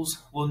technical schools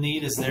will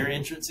need as their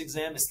entrance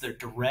exam. It's their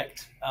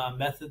direct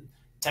method.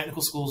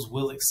 Technical schools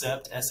will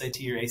accept SAT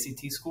or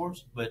ACT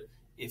scores, but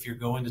if you're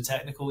going to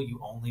technical, you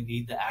only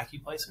need the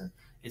AccuPlacer.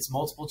 It's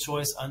multiple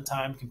choice,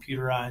 untimed,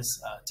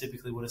 computerized.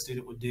 Typically what a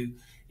student would do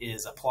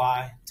is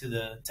apply to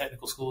the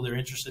technical school they're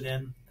interested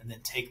in and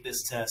then take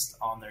this test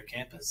on their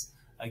campus.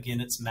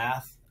 Again, it's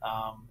math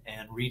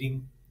and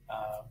reading.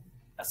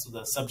 That's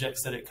the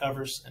subjects that it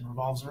covers and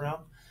revolves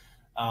around.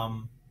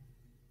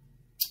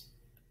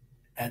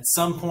 At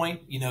some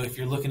point, if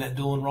you're looking at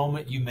dual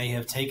enrollment, you may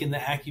have taken the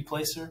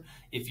AccuPlacer.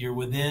 If you're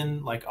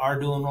within like our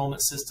dual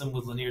enrollment system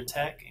with Lanier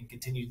Tech and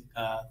continue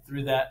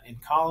through that in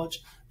college,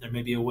 there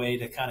may be a way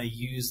to kind of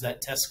use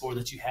that test score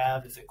that you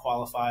have if it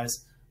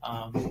qualifies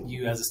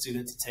you as a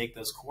student to take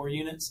those core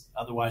units.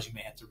 Otherwise, you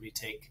may have to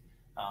retake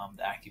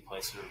the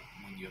AccuPlacer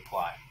when you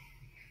apply.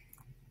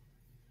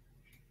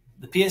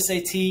 The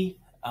PSAT,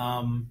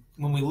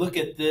 when we look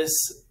at this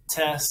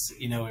test,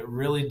 it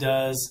really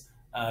does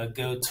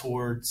go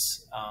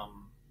towards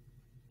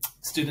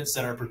students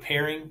that are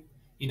preparing,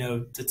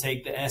 to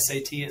take the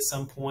SAT at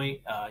some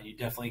point. You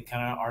definitely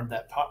kind of are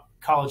that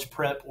college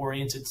prep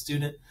oriented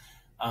student.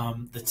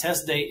 The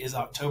test date is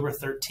October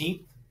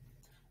 13th.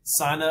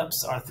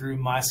 Sign-ups are through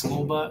My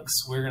School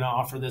Bucks. We're going to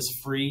offer this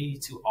free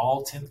to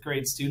all 10th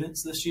grade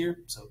students this year.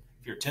 So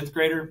if you're a 10th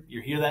grader,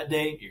 you're here that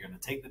day, you're going to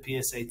take the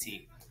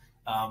PSAT.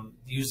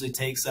 Usually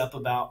takes up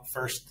about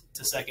first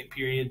to second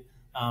period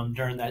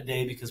during that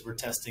day because we're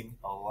testing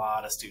a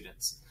lot of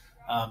students.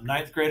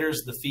 Ninth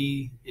graders, the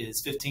fee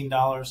is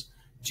 $15.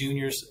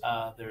 Juniors,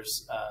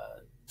 there's a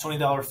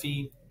 $20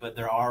 fee, but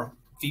there are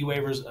fee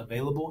waivers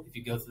available if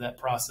you go through that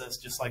process,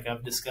 just like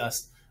I've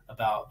discussed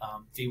about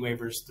fee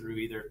waivers through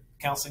either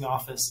counseling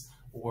office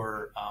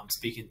or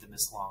speaking to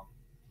Ms. Long.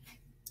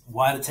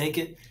 Why to take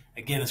it?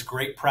 Again, it's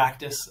great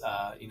practice.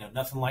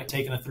 Nothing like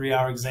taking a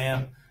 3-hour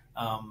exam,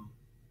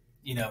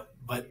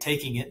 but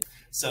taking it.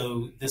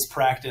 So this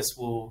practice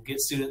will get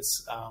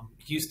students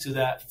used to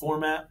that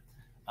format,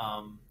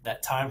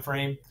 that time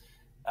frame.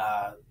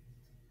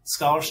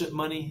 Scholarship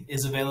money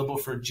is available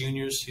for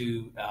juniors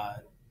who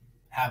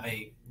have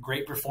a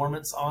great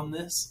performance on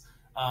this.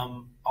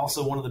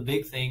 Also, one of the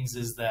big things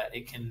is that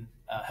it can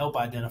help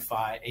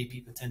identify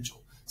AP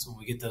potential. So when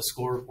we get those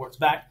score reports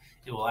back,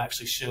 it will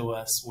actually show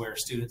us where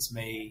students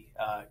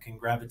can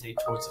gravitate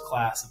towards the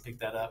class and pick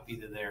that up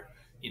either their,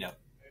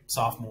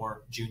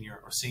 sophomore,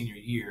 junior, or senior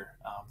year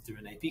through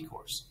an AP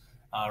course.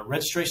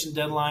 Registration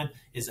deadline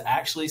is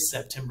actually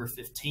September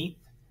 15th.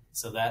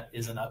 So that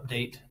is an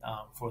update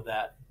for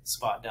that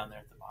spot down there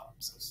at the bottom.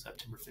 So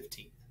September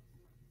 15th.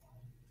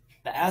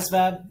 The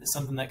ASVAB is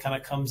something that kind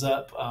of comes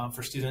up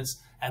for students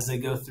as they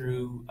go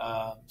through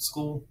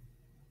school.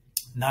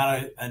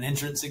 Not an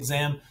entrance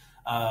exam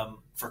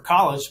for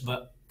college,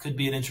 but could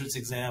be an entrance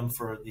exam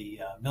for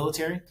the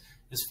military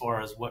as far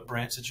as what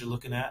branch that you're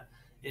looking at.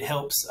 It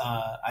helps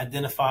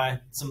identify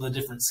some of the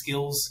different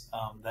skills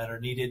that are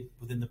needed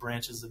within the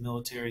branches of the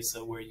military,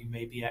 so where you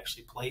may be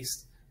actually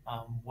placed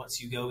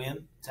once you go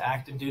in to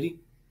active duty.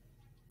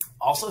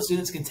 Also,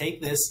 students can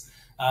take this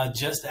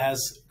just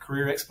as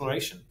career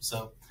exploration.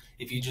 So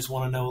if you just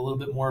want to know a little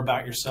bit more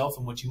about yourself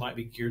and what you might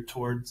be geared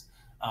towards,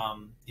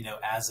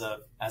 as a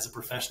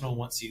professional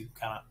once you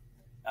kind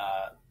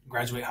of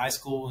graduate high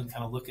school and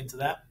kind of look into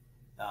that.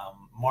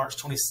 March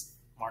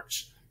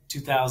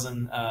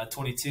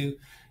 2022,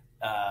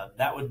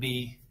 that would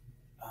be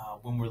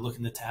when we're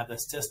looking to have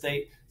this test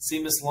date.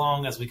 See Ms.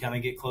 Long as we kind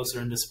of get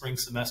closer into spring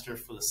semester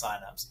for the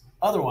signups.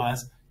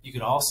 Otherwise, you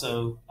could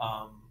also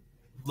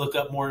look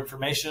up more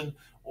information,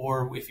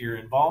 or if you're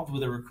involved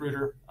with a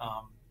recruiter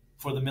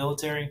for the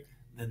military,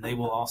 then they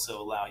will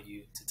also allow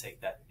you to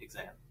take that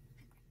exam.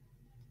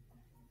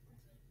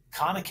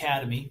 Khan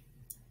Academy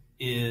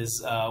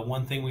is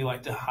one thing we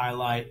like to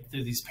highlight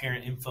through these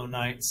parent info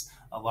nights.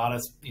 A lot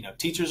of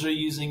teachers are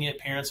using it.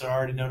 Parents are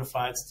already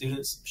notified.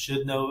 Students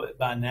should know it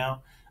by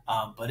now,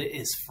 but it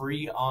is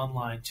free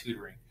online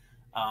tutoring.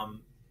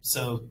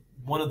 So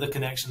one of the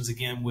connections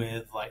again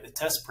with like the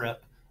test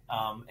prep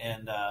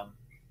and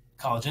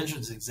college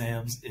entrance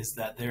exams is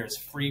that there is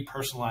free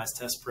personalized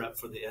test prep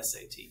for the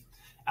SAT.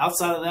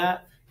 Outside of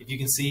that, if you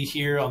can see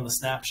here on the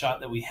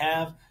snapshot that we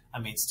have,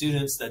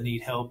 students that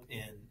need help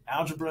in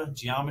algebra,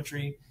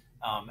 geometry,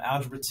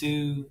 Algebra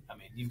 2, I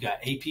mean, you've got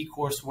AP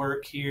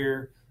coursework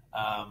here,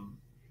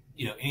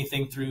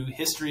 anything through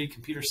history,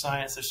 computer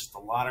science. There's just a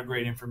lot of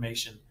great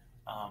information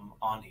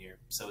on here.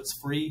 So it's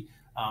free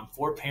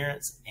for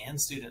parents and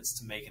students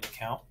to make an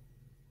account.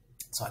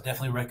 So I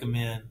definitely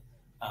recommend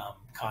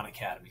Khan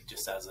Academy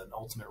just as an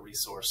ultimate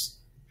resource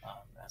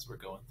as we're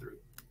going through.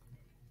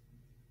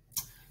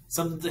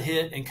 Something to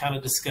hit and kind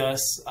of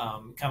discuss,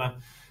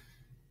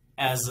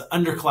 as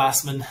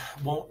underclassmen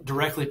won't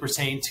directly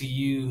pertain to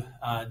you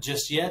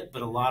just yet,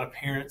 but a lot of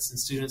parents and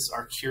students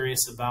are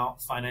curious about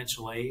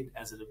financial aid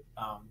as it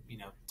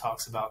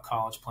talks about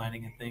college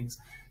planning and things.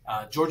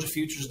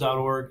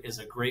 GeorgiaFutures.org is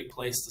a great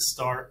place to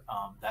start.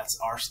 That's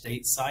our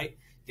state site.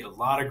 You get a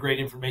lot of great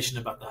information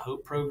about the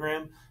HOPE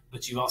program,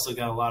 but you've also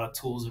got a lot of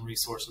tools and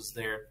resources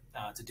there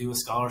to do a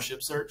scholarship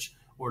search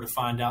or to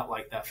find out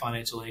like that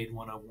Financial Aid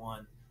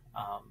 101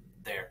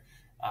 there.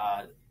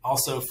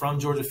 Also from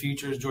Georgia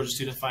Futures, Georgia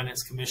Student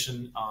Finance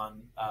Commission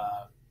on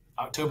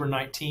October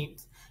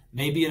 19th,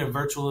 maybe in a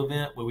virtual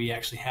event where we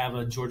actually have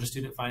a Georgia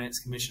Student Finance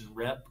Commission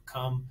rep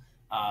come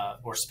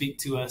or speak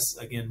to us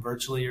again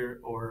virtually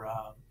or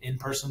in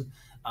person.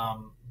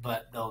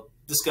 But they'll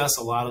discuss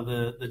a lot of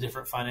the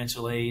different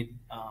financial aid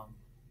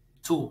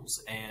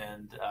tools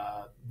and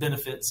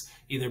benefits,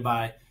 either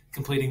by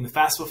completing the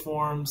FAFSA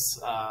forms,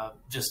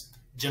 just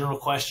general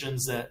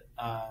questions that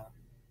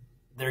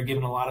they're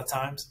given a lot of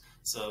times.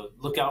 So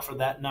look out for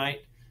that night.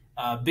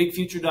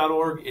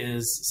 BigFuture.org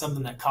is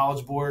something that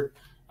College Board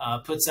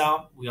puts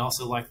out. We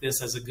also like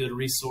this as a good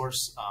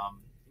resource.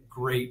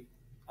 Great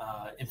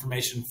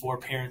information for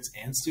parents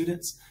and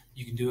students.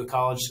 You can do a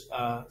college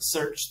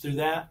search through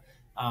that.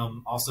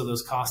 Also,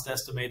 those cost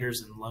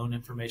estimators and loan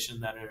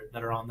information that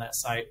are on that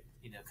site,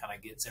 kind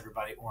of gets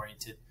everybody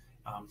oriented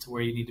to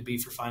where you need to be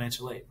for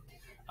financial aid.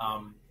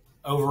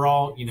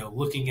 Overall,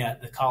 looking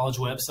at the college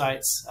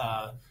websites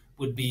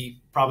would be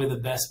probably the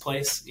best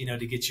place,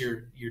 to get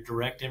your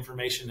direct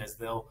information, as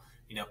they'll,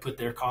 put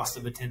their cost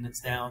of attendance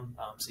down.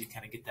 So you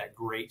kind of get that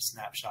great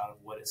snapshot of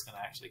what it's going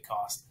to actually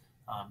cost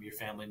your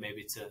family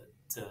maybe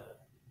to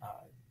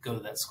go to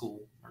that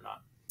school or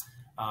not.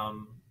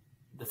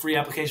 The free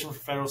application for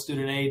federal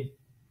student aid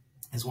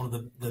is one of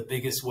the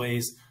biggest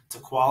ways to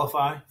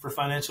qualify for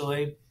financial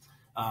aid.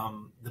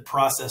 The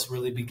process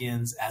really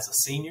begins as a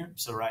senior.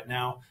 So right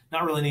now,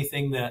 not really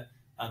anything that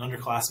an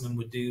underclassman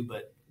would do,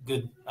 but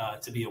good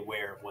to be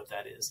aware of what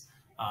that is.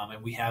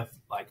 And we have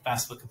like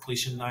FAFSA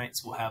completion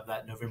nights. We'll have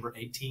that November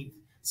 18th.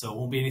 So it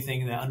won't be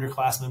anything that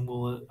underclassmen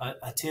will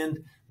attend,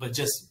 but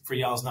just for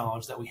y'all's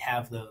knowledge that we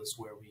have those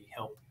where we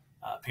help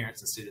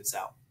parents and students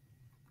out.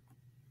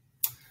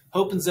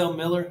 Hope and Zell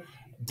Miller,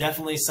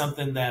 definitely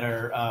something that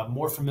are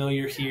more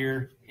familiar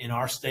here in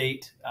our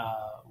state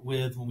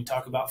with when we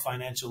talk about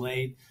financial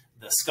aid.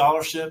 The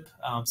scholarship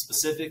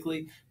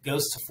specifically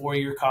goes to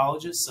four-year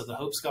colleges. So the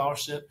Hope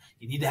Scholarship,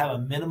 you need to have a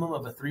minimum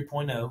of a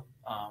 3.0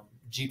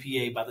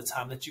 GPA by the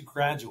time that you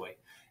graduate.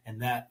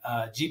 And that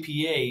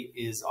GPA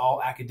is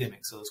all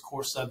academic. So those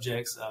core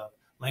subjects,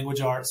 language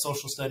arts,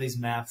 social studies,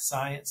 math,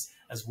 science,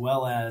 as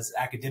well as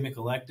academic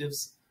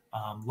electives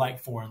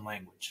like foreign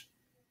language.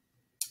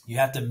 You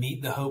have to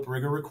meet the Hope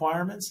rigor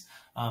requirements.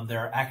 There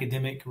are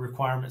academic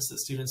requirements that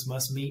students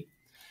must meet.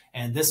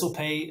 And this will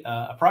pay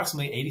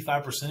approximately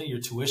 85% of your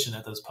tuition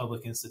at those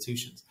public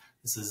institutions.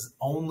 This is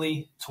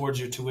only towards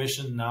your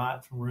tuition,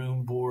 not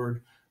room,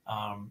 board,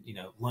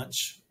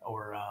 lunch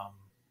or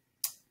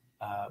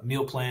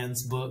meal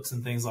plans, books,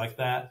 and things like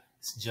that.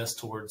 It's just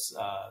towards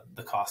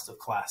the cost of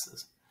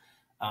classes.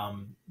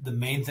 The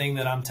main thing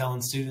that I'm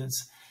telling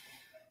students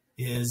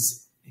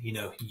is,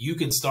 you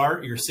can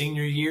start your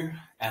senior year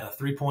at a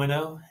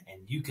 3.0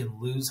 and you can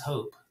lose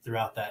hope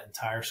throughout that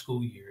entire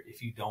school year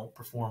if you don't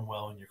perform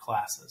well in your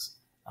classes.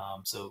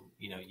 So,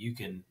 you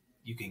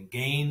can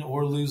gain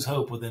or lose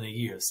hope within a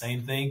year.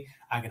 Same thing,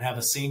 I can have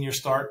a senior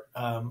start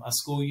a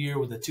school year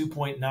with a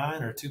 2.9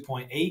 or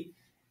 2.8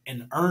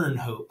 and earn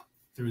hope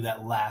through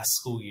that last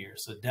school year.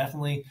 So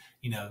definitely,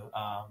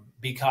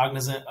 be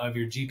cognizant of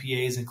your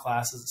GPAs and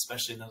classes,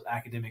 especially in those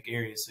academic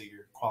areas, so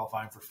you're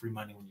qualifying for free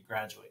money when you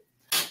graduate.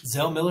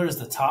 Zell Miller is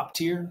the top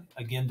tier,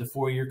 again, to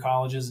four-year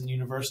colleges and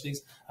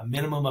universities, a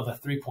minimum of a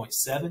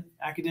 3.7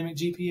 academic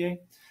GPA.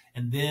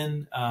 And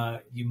then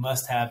you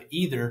must have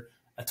either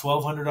a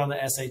 1200 on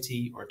the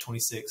SAT or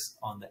 26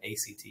 on the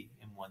ACT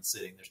in one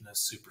sitting. There's no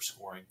super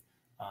scoring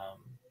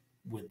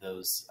with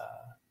those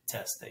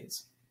test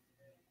dates.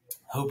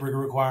 Hope rigor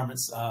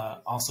requirements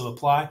also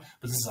apply,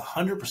 but this is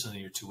 100% of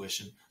your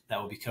tuition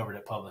that will be covered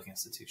at public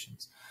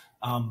institutions.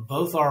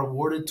 Both are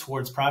awarded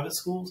towards private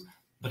schools,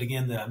 but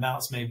again, the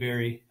amounts may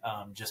vary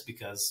just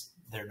because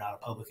they're not a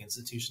public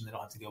institution. They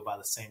don't have to go by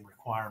the same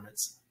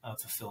requirements of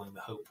fulfilling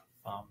the Hope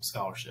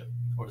Scholarship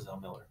or Zell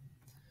Miller.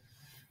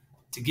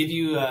 To give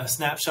you a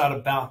snapshot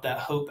about that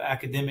Hope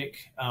academic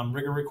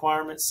rigor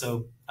requirements,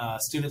 so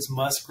students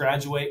must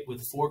graduate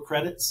with 4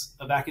 credits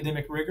of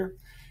academic rigor,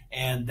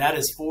 and that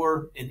is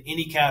 4 in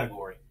any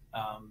category.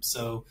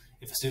 So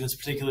if a student's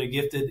particularly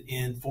gifted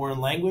in foreign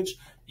language,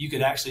 you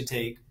could actually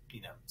take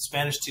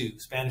Spanish 2,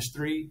 Spanish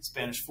 3,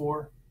 Spanish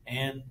 4,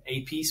 and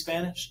AP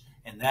Spanish,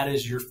 and that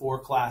is your 4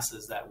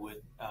 classes that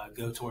would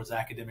go towards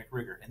academic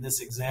rigor. In this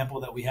example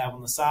that we have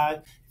on the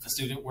side, if a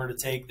student were to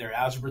take their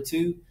Algebra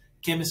 2,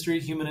 Chemistry,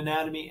 Human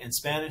Anatomy, and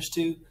Spanish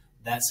 2,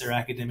 that's their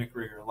academic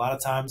rigor. A lot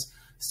of times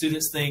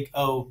students think,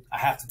 oh, I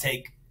have to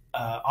take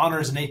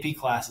honors and AP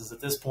classes at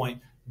this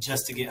point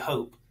just to get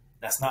hope.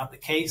 That's not the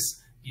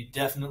case. You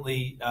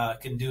definitely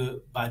can do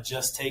it by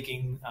just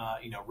taking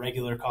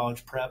regular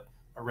college prep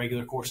or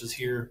regular courses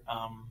here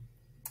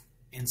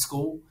in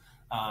school.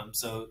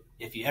 So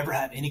if you ever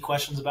have any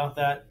questions about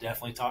that,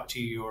 definitely talk to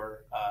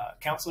your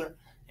counselor,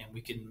 and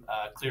we can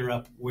clear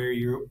up where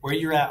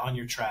you're at on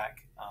your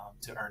track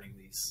to earning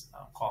these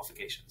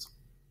qualifications.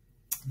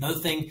 Another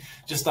thing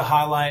just to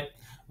highlight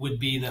would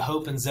be the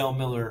Hope and Zell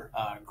Miller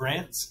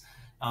grants.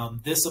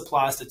 This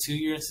applies to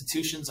 2-year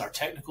institutions, our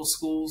technical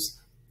schools.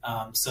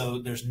 So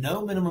there's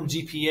no minimum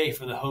GPA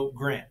for the Hope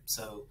grant.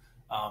 So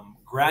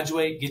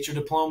graduate, get your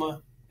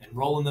diploma,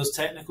 enroll in those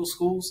technical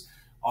schools.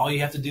 All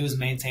you have to do is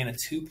maintain a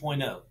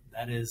 2.0.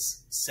 That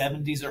is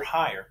 70s or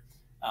higher.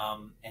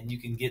 And you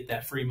can get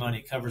that free money.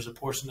 It covers a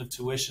portion of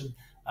tuition.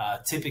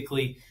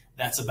 Typically,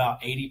 that's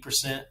about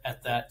 80%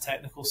 at that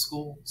technical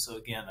school. So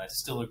again, that's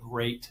still a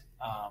great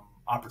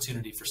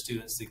opportunity for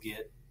students to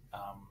get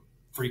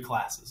free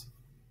classes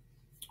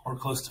or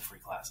close to free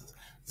classes.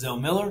 Zell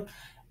Miller,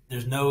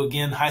 there's no,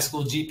 again, high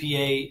school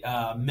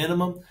GPA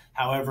minimum.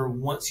 However,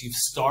 once you've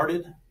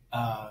started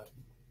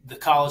the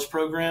college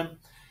program,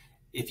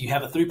 if you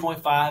have a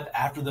 3.5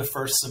 after the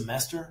first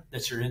semester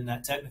that you're in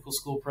that technical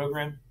school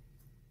program,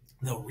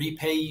 they'll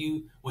repay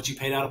you what you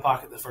paid out of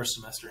pocket the first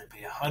semester and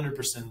pay 100%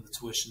 of the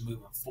tuition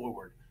moving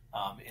forward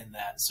in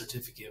that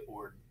certificate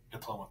or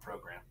diploma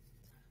program.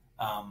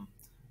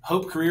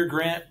 Hope Career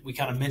Grant, we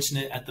kind of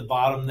mentioned it at the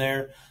bottom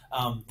there.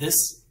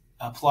 This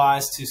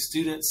applies to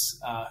students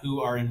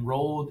who are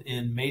enrolled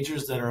in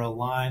majors that are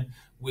aligned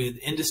with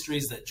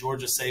industries that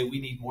Georgia say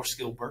we need more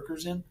skilled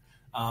workers in.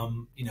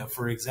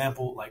 For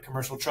example, like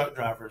commercial truck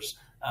drivers,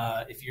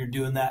 if you're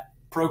doing that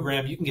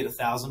program, you can get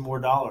 $1,000 more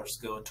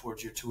going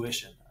towards your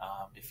tuition.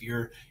 If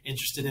you're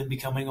interested in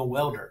becoming a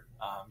welder,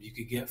 you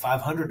could get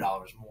 $500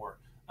 more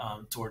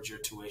towards your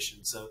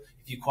tuition. So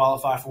if you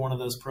qualify for one of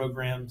those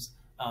programs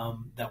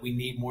that we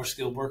need more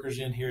skilled workers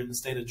in here in the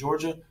state of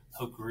Georgia,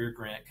 Hope Career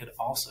Grant could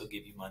also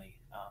give you money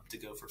to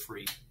go for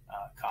free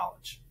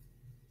college.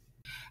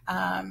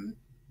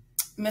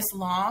 Miss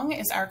Long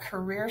is our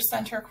Career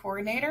Center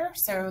Coordinator,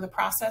 so the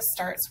process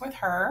starts with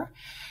her.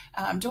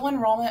 Dual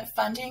enrollment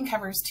funding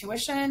covers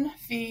tuition,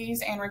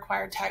 fees, and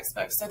required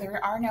textbooks, so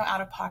there are no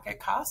out-of-pocket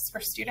costs for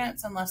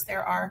students unless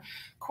there are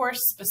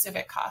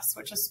course-specific costs,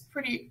 which is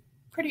pretty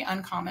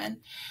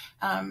uncommon.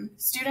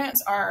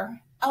 Students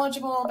are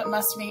eligible but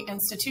must meet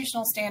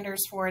institutional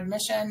standards for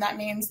admission. That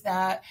means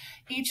that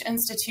each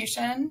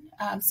institution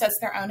sets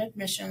their own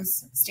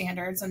admissions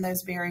standards, and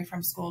those vary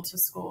from school to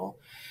school.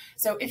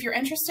 So if you're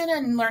interested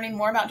in learning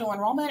more about dual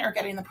enrollment or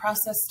getting the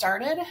process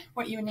started,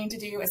 what you would need to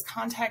do is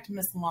contact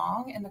Ms.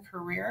 Long in the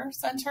Career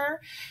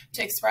Center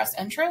to express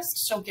interest.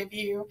 She'll give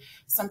you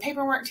some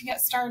paperwork to get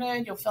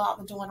started. You'll fill out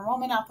the dual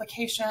enrollment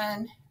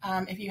application.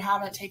 If you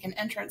haven't taken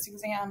entrance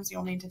exams,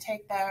 you'll need to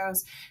take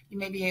those. You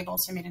may be able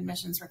to meet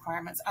admissions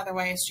requirements.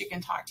 Otherwise, she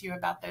can talk to you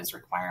about those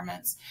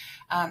requirements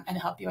and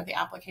help you with the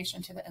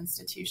application to the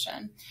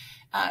institution.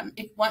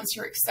 Once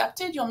you're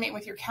accepted, you'll meet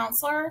with your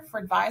counselor for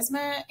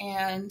advisement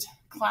and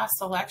class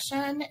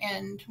selection,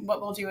 and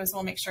what we'll do is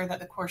we'll make sure that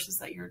the courses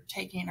that you're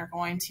taking are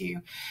going to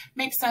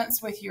make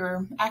sense with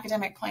your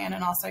academic plan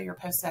and also your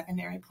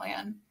post-secondary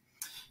plan.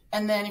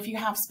 And then if you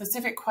have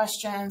specific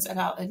questions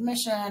about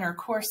admission or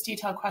course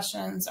detail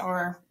questions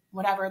or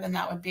whatever, then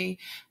that would be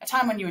a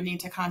time when you would need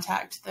to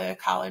contact the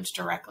college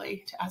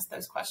directly to ask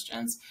those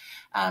questions.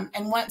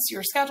 And once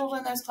you're scheduled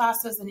in those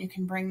classes, then you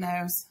can bring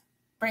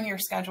your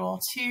schedule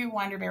to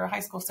Winder-Barrow High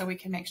School so we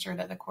can make sure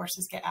that the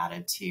courses get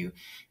added to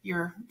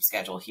your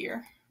schedule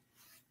here.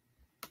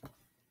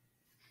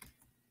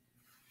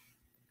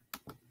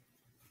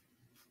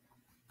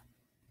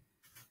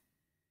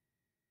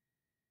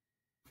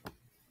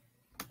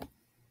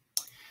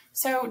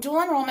 So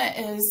dual enrollment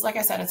is, like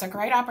I said, it's a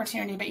great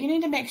opportunity, but you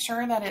need to make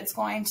sure that it's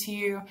going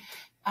to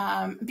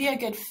be a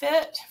good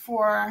fit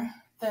for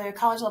the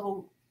college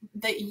level,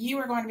 that you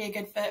are going to be a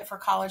good fit for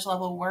college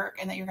level work,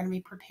 and that you're going to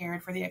be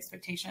prepared for the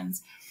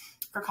expectations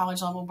for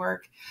college level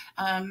work.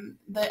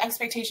 The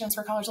expectations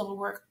for college level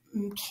work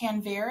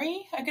can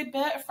vary a good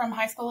bit from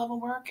high school level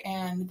work,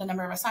 and the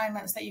number of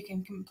assignments that you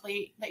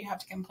have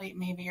to complete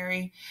may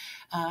vary.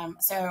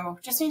 So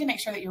just need to make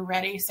sure that you're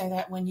ready so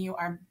that when you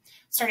are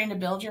starting to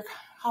build your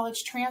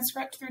college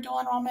transcript through dual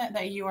enrollment,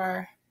 that you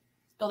are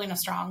building a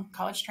strong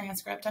college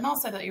transcript, and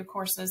also that your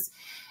courses,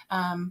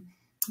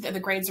 that the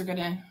grades are going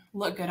to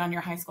look good on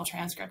your high school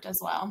transcript as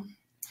well.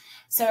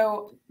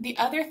 So the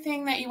other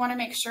thing that you want to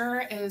make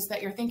sure is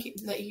that you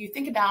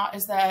think about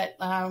is that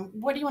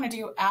what do you want to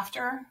do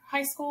after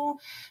high school?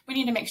 We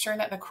need to make sure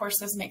that the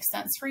courses make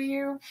sense for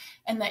you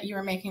and that you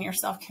are making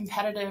yourself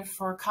competitive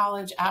for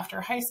college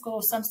after high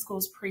school. Some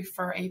schools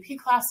prefer AP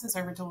classes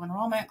over dual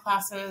enrollment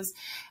classes.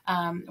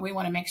 We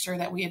want to make sure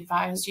that we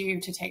advise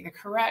you to take the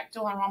correct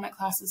dual enrollment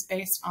classes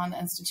based on the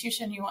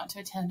institution you want to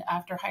attend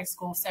after high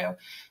school. So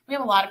we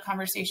have a lot of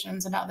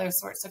conversations about those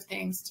sorts of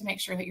things to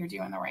make sure that you're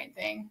doing the right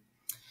thing.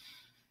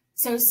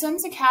 So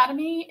Sims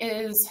Academy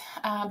is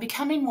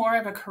becoming more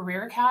of a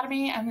career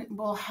academy and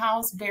will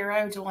house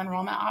Barrow dual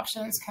enrollment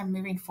options kind of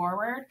moving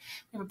forward.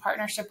 We have a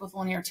partnership with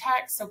Linear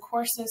Tech, so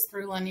courses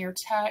through Linear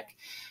Tech,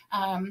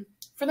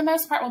 for the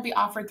most part, will be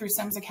offered through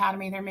Sims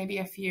Academy. There may be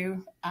a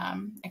few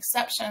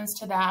exceptions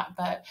to that,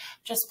 but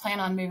just plan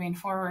on moving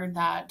forward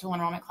that dual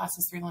enrollment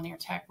classes through Linear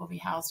Tech will be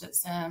housed at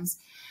Sims.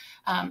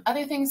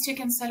 Other things to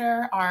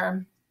consider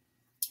are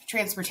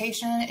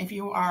transportation. If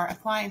you are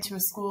applying to a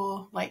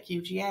school like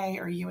UGA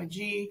or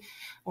UNG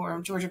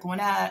or Georgia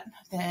Gwinnett,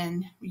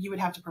 then you would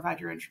have to provide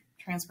your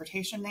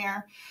transportation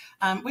there.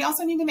 We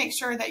also need to make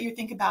sure that you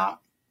think about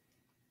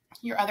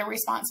your other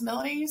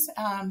responsibilities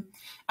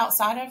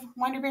outside of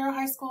Winder-Barrow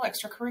High School,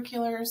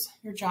 extracurriculars,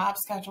 your job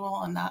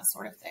schedule, and that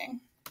sort of thing.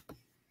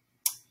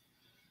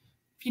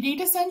 If you need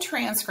to send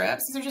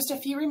transcripts, these are just a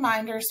few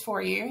reminders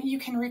for you. You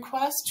can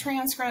request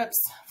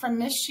transcripts from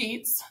Ms.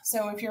 Sheets.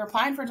 So if you're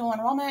applying for dual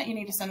enrollment, you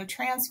need to send a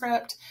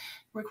transcript.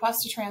 Request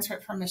a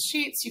transcript from Ms.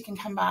 Sheets. You can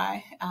come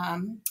by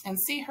and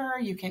see her.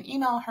 You can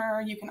email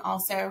her. You can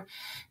also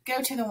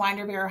go to the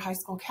Winder-Barrow High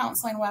School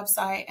Counseling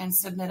website and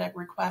submit a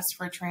request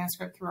for a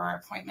transcript through our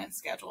appointment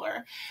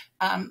scheduler.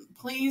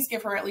 Please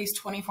give her at least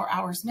 24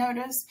 hours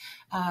notice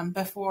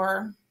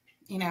before,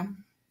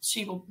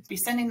 she will be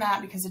sending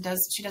that, because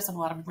she does have a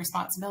lot of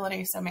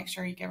responsibility. So make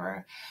sure you give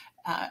her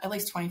at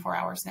least 24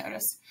 hours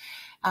notice.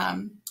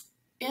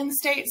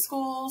 In-state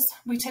schools,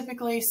 we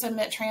typically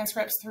submit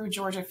transcripts through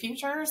Georgia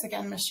Futures.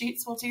 Again, Ms.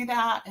 Sheets will do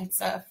that. It's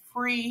a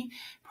free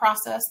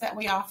process that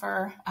we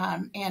offer,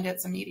 and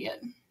it's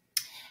immediate.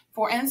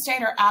 For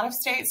in-state or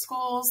out-of-state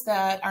schools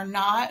that are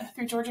not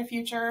through Georgia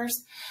Futures,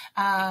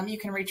 you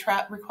can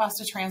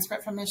request a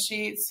transcript from Ms.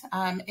 Sheets.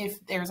 If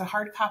there's a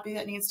hard copy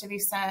that needs to be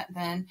sent,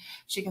 then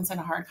she can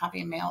send a hard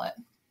copy and mail it.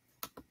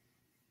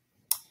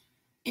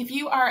 If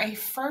you are a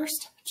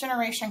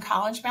first-generation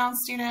college-bound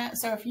student,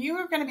 so if you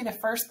are going to be the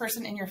first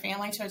person in your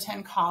family to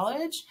attend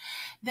college,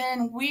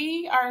 then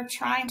we are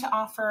trying to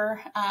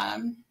offer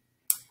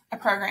a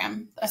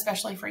program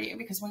especially for you,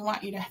 because we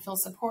want you to feel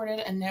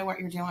supported and know what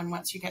you're doing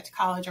once you get to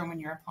college or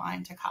when you're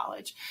applying to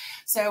college.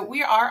 So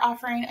we are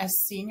offering a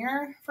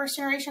senior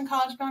first-generation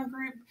college-bound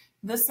group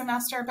this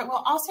semester, but we'll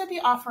also be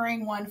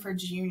offering one for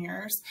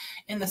juniors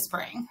in the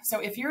spring.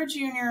 So if you're a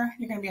junior,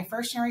 you're going to be a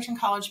first-generation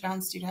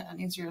college-bound student, that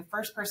means you're the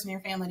first person in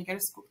your family to go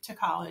to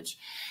college,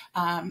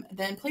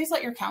 then please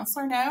let your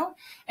counselor know,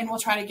 and we'll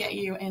try to get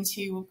you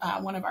into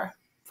one of our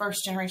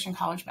first-generation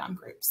college-bound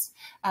groups.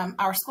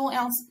 Our school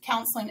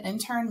counseling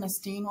intern, Ms.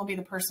 Dean, will be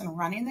the person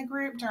running the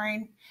group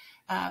during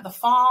the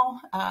fall,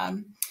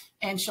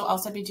 and she'll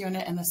also be doing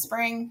it in the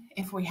spring.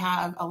 If we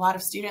have a lot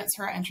of students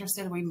who are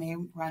interested, we may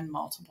run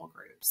multiple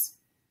groups.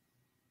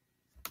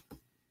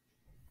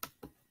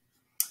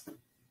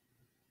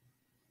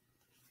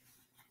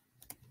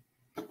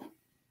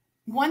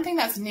 One thing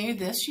that's new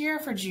this year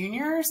for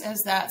juniors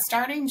is that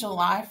starting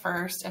July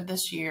 1st of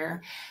this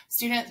year,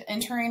 students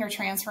entering or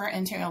transfer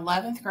into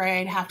 11th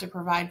grade have to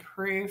provide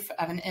proof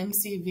of an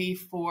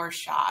MCV4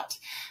 shot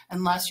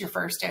unless your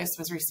first dose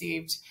was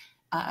received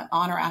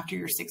on or after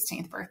your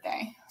 16th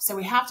birthday. So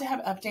we have to have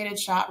updated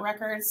shot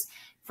records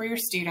for your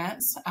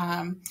students.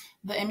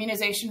 The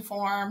immunization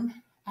form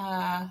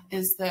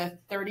is the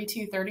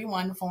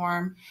 3231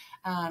 form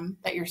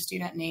that your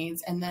student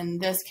needs, and then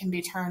this can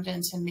be turned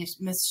into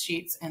Ms.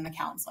 Sheets in the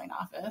counseling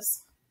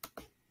office.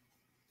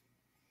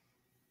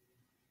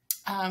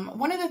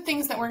 One of the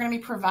things that we're going to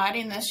be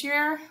providing this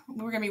year,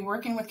 we're going to be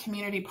working with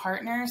community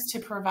partners to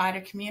provide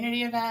a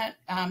community event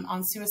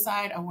on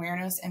suicide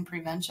awareness and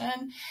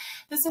prevention.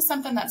 This is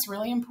something that's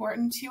really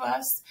important to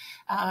us.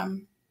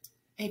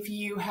 If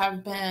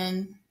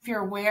you're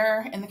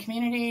aware, in the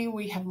community,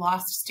 we have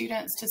lost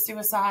students to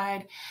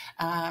suicide.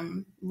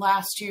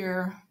 Last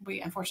year,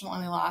 we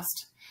unfortunately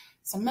lost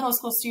some middle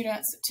school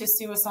students to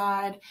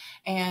suicide,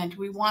 and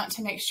we want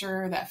to make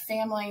sure that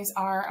families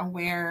are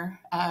aware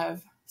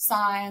of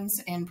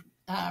signs and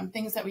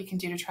things that we can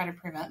do to try to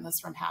prevent this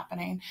from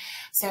happening.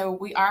 So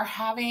we are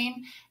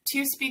having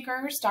two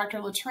speakers,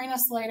 Dr. Latrina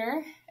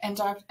Slater and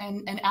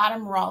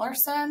Adam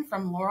Rollerson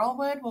from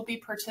Laurelwood will be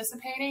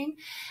participating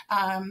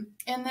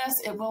in this.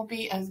 It will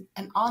be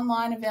an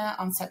online event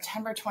on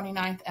September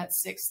 29th at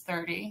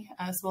 6:30.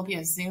 This will be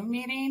a Zoom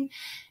meeting.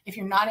 If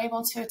you're not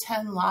able to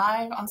attend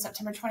live on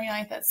September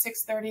 29th at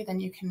 6:30, then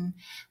you can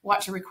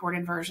watch a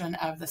recorded version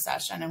of the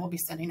session, and we'll be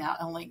sending out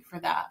a link for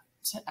that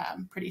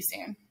pretty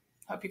soon.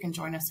 Hope you can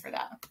join us for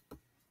that.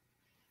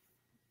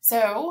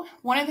 So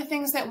one of the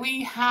things that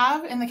we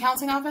have in the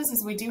counseling office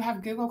is we do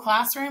have Google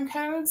Classroom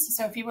codes.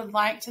 So if you would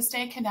like to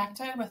stay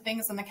connected with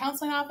things in the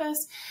counseling office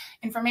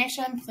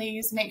information,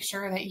 please make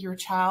sure that your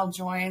child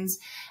joins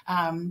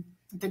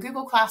the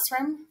Google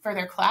Classroom for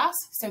their class.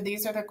 So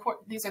these are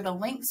the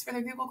links for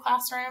the Google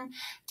Classroom.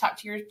 Talk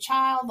to your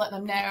child, let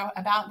them know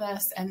about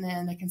this, and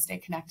then they can stay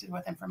connected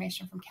with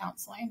information from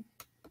counseling.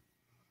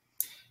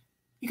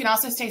 You can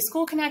also stay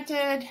school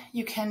connected.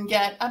 You can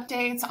get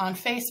updates on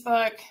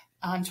Facebook,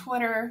 on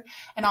Twitter,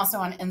 and also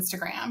on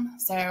Instagram.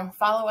 So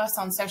follow us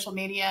on social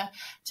media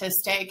to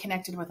stay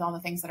connected with all the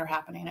things that are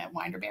happening at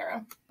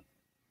Winder-Barrow.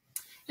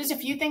 Just a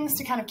few things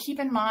to kind of keep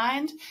in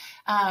mind.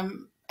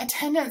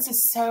 Attendance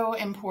is so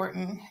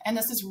important, and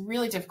this is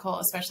really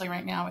difficult, especially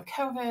right now with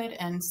COVID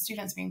and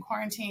students being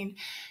quarantined.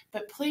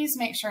 But please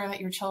make sure that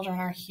your children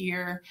are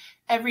here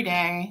every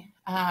day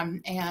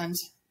and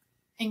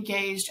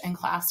engaged in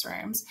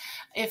classrooms.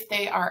 If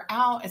they are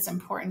out, it's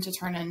important to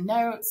turn in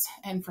notes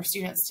and for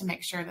students to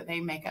make sure that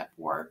they make up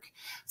work.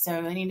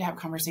 So they need to have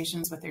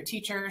conversations with their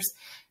teachers.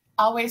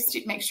 Always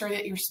make sure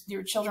that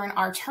your children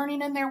are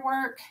turning in their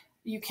work.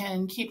 You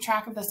can keep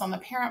track of this on the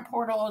parent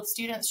portal.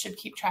 Students should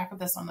keep track of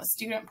this on the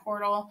student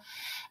portal.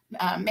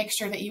 Make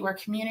sure that you are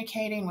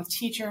communicating with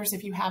teachers.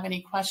 If you have any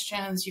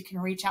questions, you can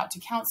reach out to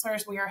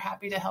counselors. We are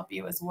happy to help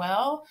you as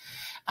well.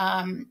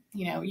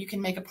 You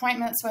can make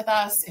appointments with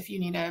us. If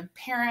you need a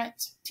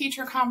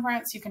parent-teacher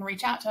conference, you can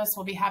reach out to us.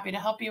 We'll be happy to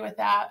help you with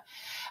that.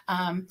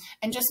 And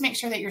just make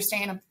sure that you're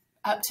staying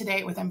up to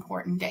date with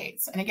important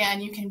dates. And again,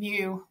 you can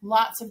view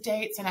lots of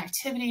dates and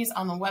activities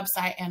on the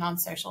website and on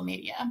social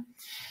media.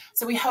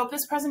 So we hope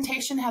this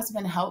presentation has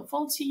been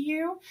helpful to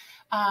you.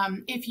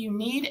 If you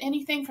need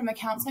anything from the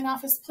counseling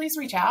office, please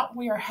reach out.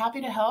 We are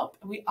happy to help.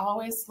 We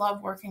always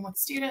love working with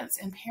students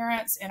and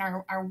parents and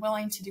are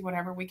willing to do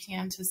whatever we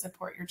can to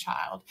support your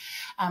child.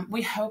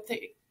 We hope that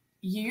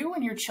you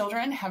and your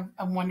children have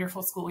a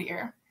wonderful school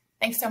year.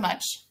 Thanks so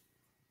much.